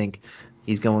Burks. I think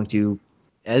he's going to,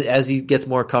 as he gets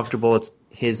more comfortable,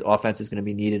 his offense is going to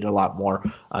be needed a lot more,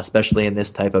 especially in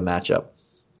this type of matchup.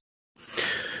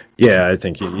 Yeah, I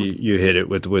think you hit it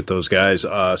with those guys,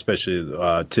 especially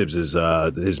Tibbs's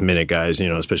his minute guys.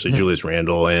 Especially Julius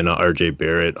Randle and RJ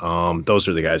Barrett. Those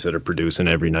are the guys that are producing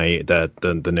every night that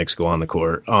the Knicks go on the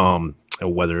court.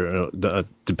 Whether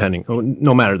depending,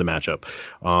 no matter the matchup.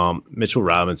 Mitchell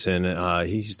Robinson,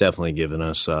 he's definitely given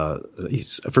us.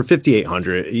 He's for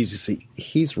 5,800.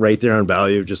 He's right there on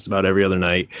value just about every other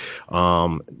night.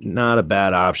 Not a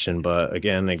bad option, but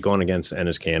again, going against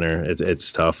Enes Kanter,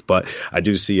 it's tough. But I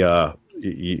do see.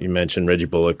 You mentioned Reggie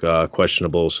Bullock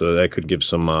questionable, so that could give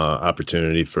some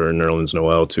opportunity for Nerlens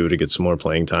Noel too to get some more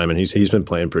playing time, and he's been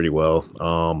playing pretty well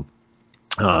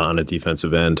on a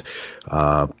defensive end.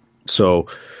 So,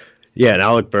 yeah, and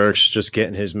Alec Burks just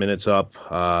getting his minutes up,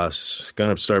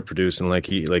 going to start producing like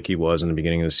he was in the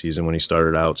beginning of the season when he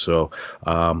started out. So,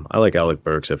 I like Alec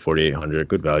Burks at 4,800.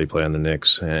 Good value play on the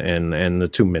Knicks and the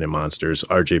 2-minute monsters,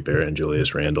 RJ Barrett and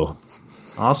Julius Randle.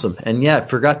 Awesome. And yeah,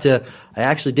 I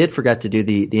actually did forget to do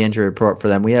the injury report for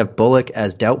them. We have Bullock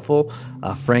as doubtful,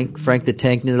 Frank the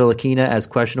Tank Ntilikina as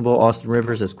questionable, Austin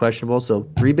Rivers as questionable. So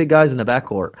 3 big guys in the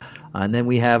backcourt. And then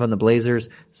we have on the Blazers,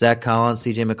 Zach Collins,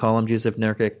 CJ McCollum, Jusuf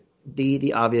Nurkic,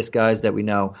 the obvious guys that we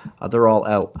know. They're all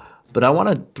out. But I want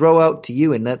to throw out to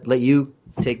you and let you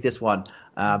take this one.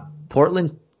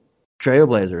 Portland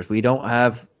Trailblazers. We don't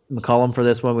have McCollum for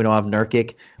this one. We don't have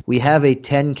Nurkic. We have a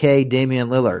 10K Damian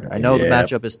Lillard. I know the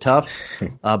matchup is tough,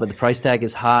 but the price tag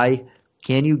is high.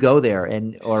 Can you go there?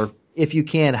 Or if you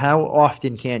can, how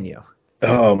often can you?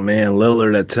 Oh, man,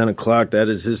 Lillard at 10 o'clock. That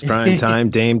is his prime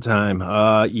time, Dame time.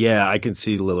 Yeah, I can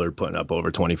see Lillard putting up over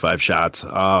 25 shots.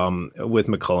 With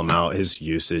McCollum out, his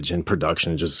usage and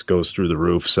production just goes through the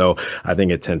roof. So I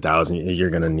think at 10,000,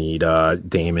 you're going to need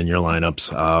Dame in your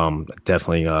lineups.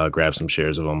 Definitely grab some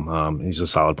shares of him. He's a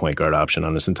solid point guard option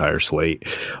on this entire slate.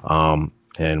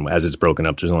 And as it's broken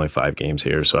up, there's only 5 games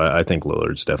here. So I think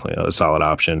Lillard's definitely a solid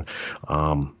option.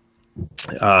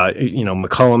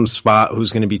 McCollum's spot,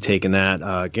 who's going to be taking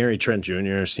that? Gary Trent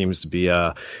Jr. seems to be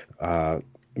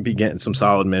getting some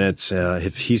solid minutes.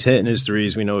 If he's hitting his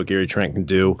threes, we know what Gary Trent can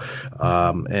do.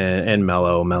 And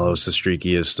Melo's the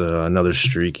streakiest, another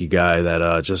streaky guy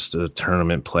that just a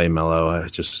tournament play. Melo,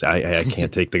 I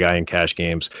can't take the guy in cash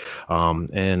games.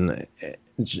 And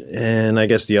I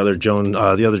guess the other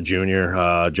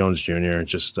junior, Jones Jr.,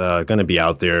 just going to be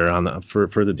out there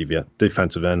for the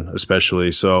defensive end,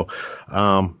 especially. So,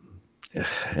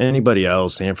 anybody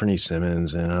else, Anthony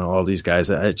Simmons and all these guys,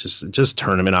 just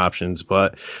tournament options.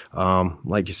 But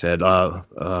like you said,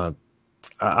 I'll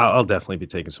definitely be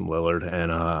taking some Lillard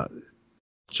and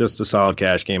just a solid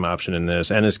cash game option in this.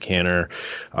 Enes Kanter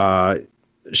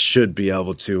should be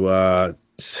able to.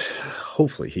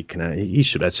 Hopefully he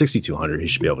should at 6,200. He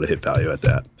should be able to hit value at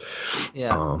that.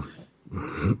 Yeah.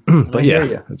 But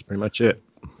yeah, that's pretty much it.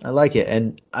 I like it,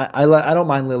 and I don't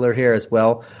mind Lillard here as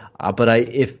well. But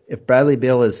if Bradley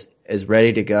Beal is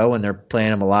ready to go and they're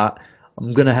playing him a lot,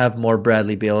 I'm gonna have more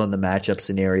Bradley Beal in the matchup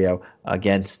scenario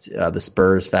against the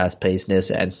Spurs' fast-pacedness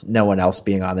and no one else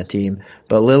being on the team.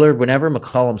 But Lillard, whenever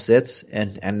McCollum sits,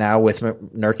 and now with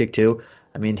Nurkic too,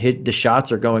 I mean, the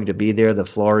shots are going to be there, the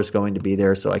floor is going to be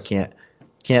there, so I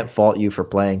can't fault you for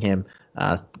playing him.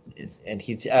 And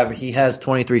he has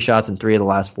 23 shots in 3 of the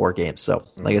last 4 games. So,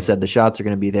 like I said, the shots are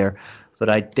going to be there. But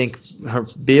I think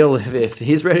Beal, if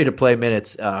he's ready to play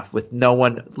minutes with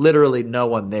literally no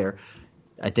one there,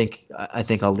 I think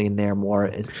I'll lean there more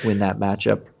and win that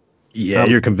matchup. Yeah,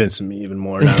 you're convincing me even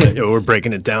more now that we're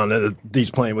breaking it down that he's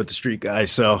playing with the street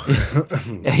guys. So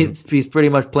he's pretty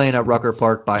much playing at Rucker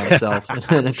Park by himself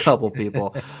and a couple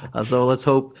people. So let's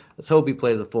hope he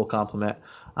plays a full complement.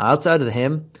 Outside of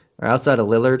him or outside of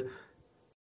Lillard,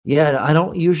 yeah, I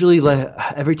don't usually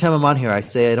every time I'm on here I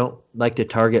say I don't like to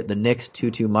target the Knicks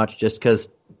too much just because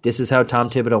this is how Tom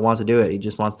Thibodeau wants to do it. He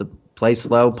just wants to play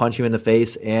slow, punch you in the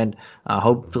face, and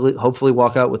hopefully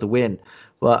walk out with a win.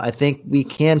 Well, I think we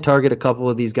can target a couple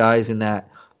of these guys in that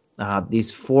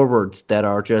these forwards that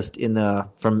are just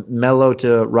from Melo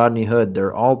to Rodney Hood.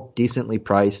 They're all decently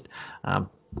priced.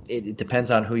 It depends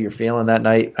on who you're feeling that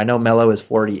night. I know Melo is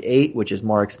 48, which is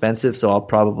more expensive, so I'll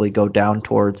probably go down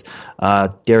towards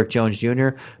Derrick Jones Jr.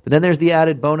 But then there's the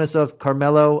added bonus of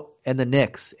Carmelo and the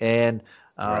Knicks and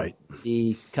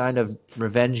the kind of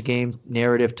revenge game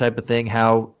narrative type of thing,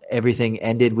 how everything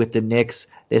ended with the Knicks.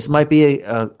 This might be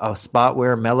a spot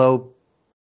where Melo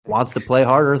wants to play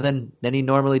harder than he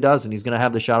normally does, and he's going to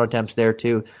have the shot attempts there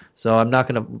too. So I'm not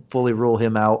going to fully rule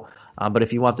him out. But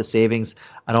if you want the savings,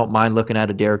 I don't mind looking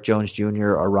at a Derrick Jones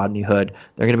Jr. or Rodney Hood.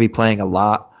 They're going to be playing a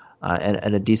lot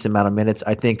and a decent amount of minutes.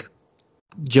 I think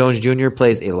Jones Jr.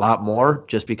 plays a lot more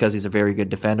just because he's a very good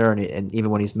defender, and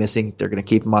even when he's missing, they're going to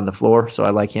keep him on the floor, so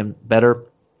I like him better.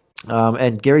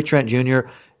 And Gary Trent Jr.,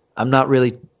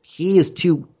 he is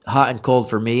too hot and cold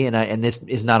for me, and this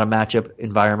is not a matchup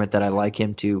environment that I like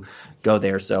him to go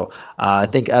there. So I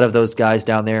think out of those guys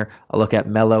down there, I'll look at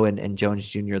Melo and Jones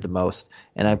Jr. the most.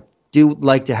 And I do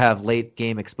like to have late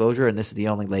game exposure, and this is the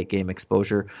only late game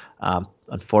exposure.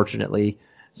 Unfortunately,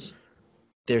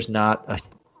 there's not a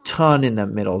ton in the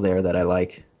middle there that I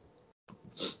like.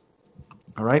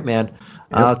 All right, man.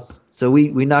 Yep. So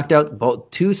we knocked out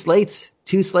both two slates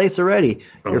already.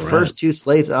 Your first 2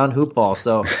 slates on Hoop Ball.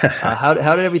 So how did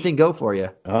everything go for you?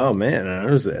 Oh man,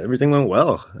 everything went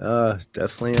well.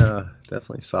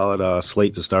 Definitely solid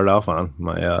slate to start off on.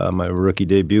 My rookie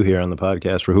debut here on the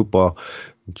podcast for Hoop Ball.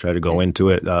 Try to go into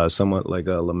it somewhat like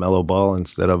a LaMelo Ball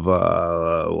instead of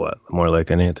more like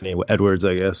an Anthony Edwards,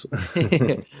 I guess.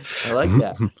 I like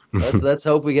that. Let's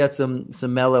hope we get some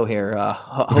Melo here.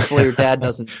 Hopefully your dad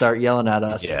doesn't start yelling at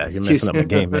us. Yeah, you're messing up the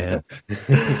game, man.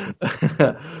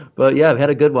 But yeah, I've had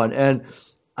a good one, and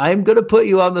I'm going to put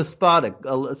you on the spot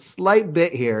a slight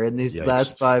bit here in these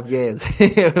last 5 games.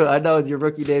 I know it's your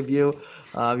rookie debut,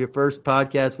 your first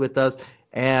podcast with us,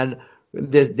 and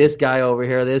this guy over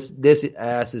here, this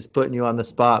ass is putting you on the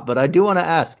spot. But I do want to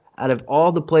ask, out of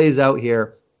all the plays out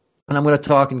here, and I'm going to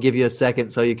talk and give you a second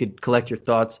so you could collect your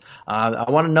thoughts. I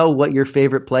want to know what your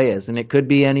favorite play is, and it could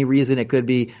be any reason. It could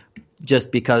be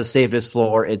just because safest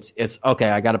floor. It's okay.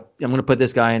 I'm going to put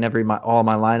this guy in all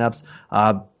my lineups.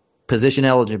 Position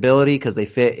eligibility because they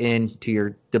fit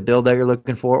into the build that you're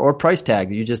looking for, or price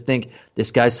tag. You just think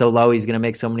this guy's so low he's going to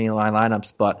make so many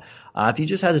lineups. But if you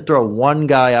just had to throw one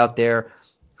guy out there,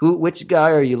 which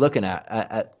guy are you looking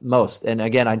at most? And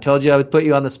again, I told you I would put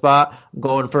you on the spot. I'm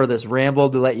going for this ramble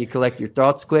to let you collect your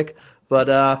thoughts quick. But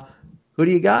who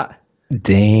do you got?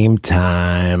 Dame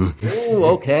time. Ooh,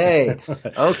 okay.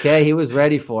 Okay, he was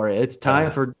ready for it. It's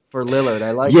time for Lillard.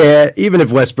 I like it. Yeah, even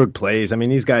if Westbrook plays, I mean,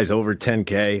 these guys over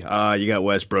 10K. You got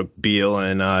Westbrook, Beal,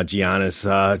 and Giannis.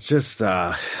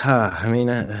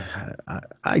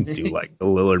 I do like the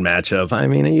Lillard matchup. I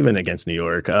mean, even against New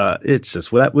York, it's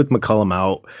just with McCollum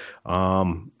out.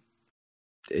 I'm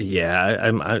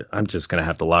just gonna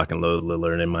have to lock and load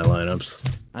Lillard in my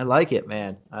lineups. I like it,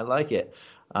 man. I like it.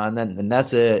 And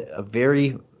that's a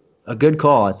good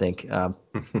call, I think.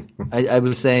 I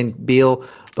was saying Beal,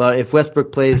 but if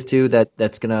Westbrook plays too,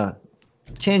 that's gonna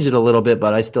change it a little bit.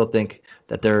 But I still think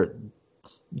that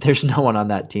there's no one on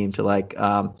that team to like.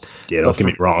 Don't get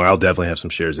me wrong. I'll definitely have some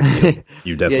shares of Beal.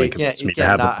 You definitely convinced me to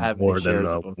have more than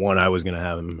the one I was gonna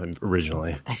have him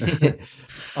originally.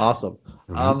 Awesome.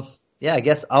 I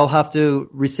guess I'll have to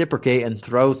reciprocate and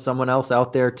throw someone else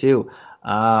out there too.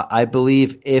 I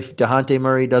believe if DeJounte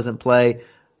Murray doesn't play,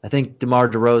 I think DeMar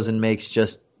DeRozan makes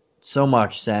just so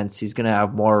much sense. He's going to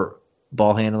have more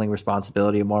ball handling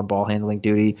responsibility, more ball handling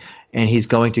duty, and he's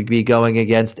going to be going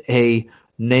against a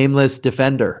nameless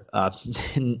defender.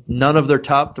 None of their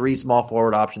top three small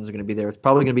forward options are going to be there. It's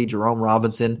probably going to be Jerome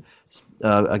Robinson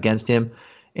against him,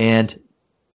 and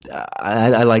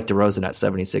I like DeRozan at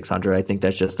 7,600. I think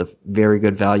that's just a very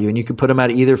good value, and you can put him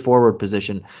at either forward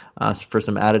position for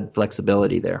some added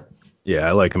flexibility there. Yeah,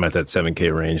 I like him at that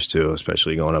 7K range too,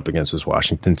 especially going up against this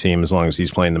Washington team. As long as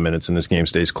he's playing the minutes and this game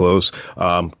stays close.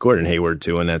 Gordon Hayward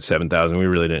too in that 7,000. We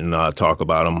really didn't talk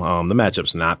about him. The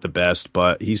matchup's not the best,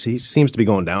 but he seems to be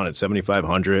going down at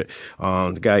 7,500.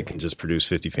 The guy can just produce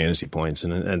 50 fantasy points,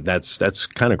 and that's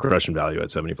kind of crushing value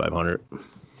at 7,500.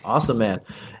 Awesome, man.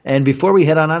 And before we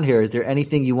head on here, is there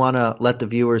anything you want to let the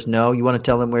viewers know? You want to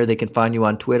tell them where they can find you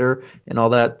on Twitter and all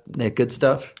that good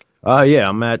stuff?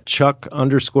 I'm at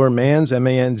Chuck_Manz,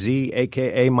 MANZ,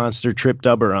 aka Monster Trip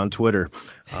Dubber on Twitter.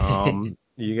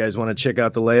 You guys want to check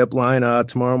out the layup line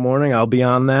tomorrow morning? I'll be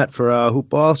on that for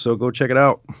Hoopball, so go check it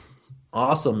out.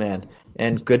 Awesome, man.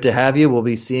 And good to have you. We'll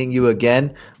be seeing you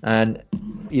again. And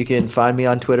you can find me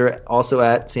on Twitter also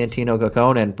at Santino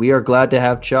Cacone. And we are glad to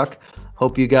have Chuck.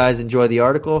 Hope you guys enjoy the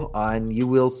article, and you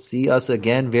will see us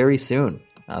again very soon.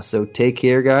 So take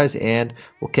care, guys, and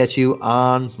we'll catch you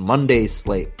on Monday's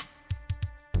slate.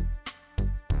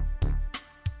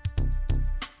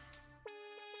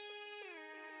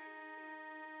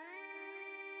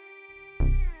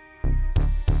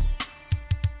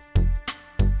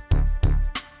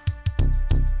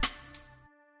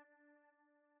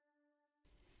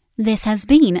 This has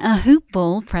been a Hoop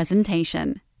Ball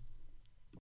presentation.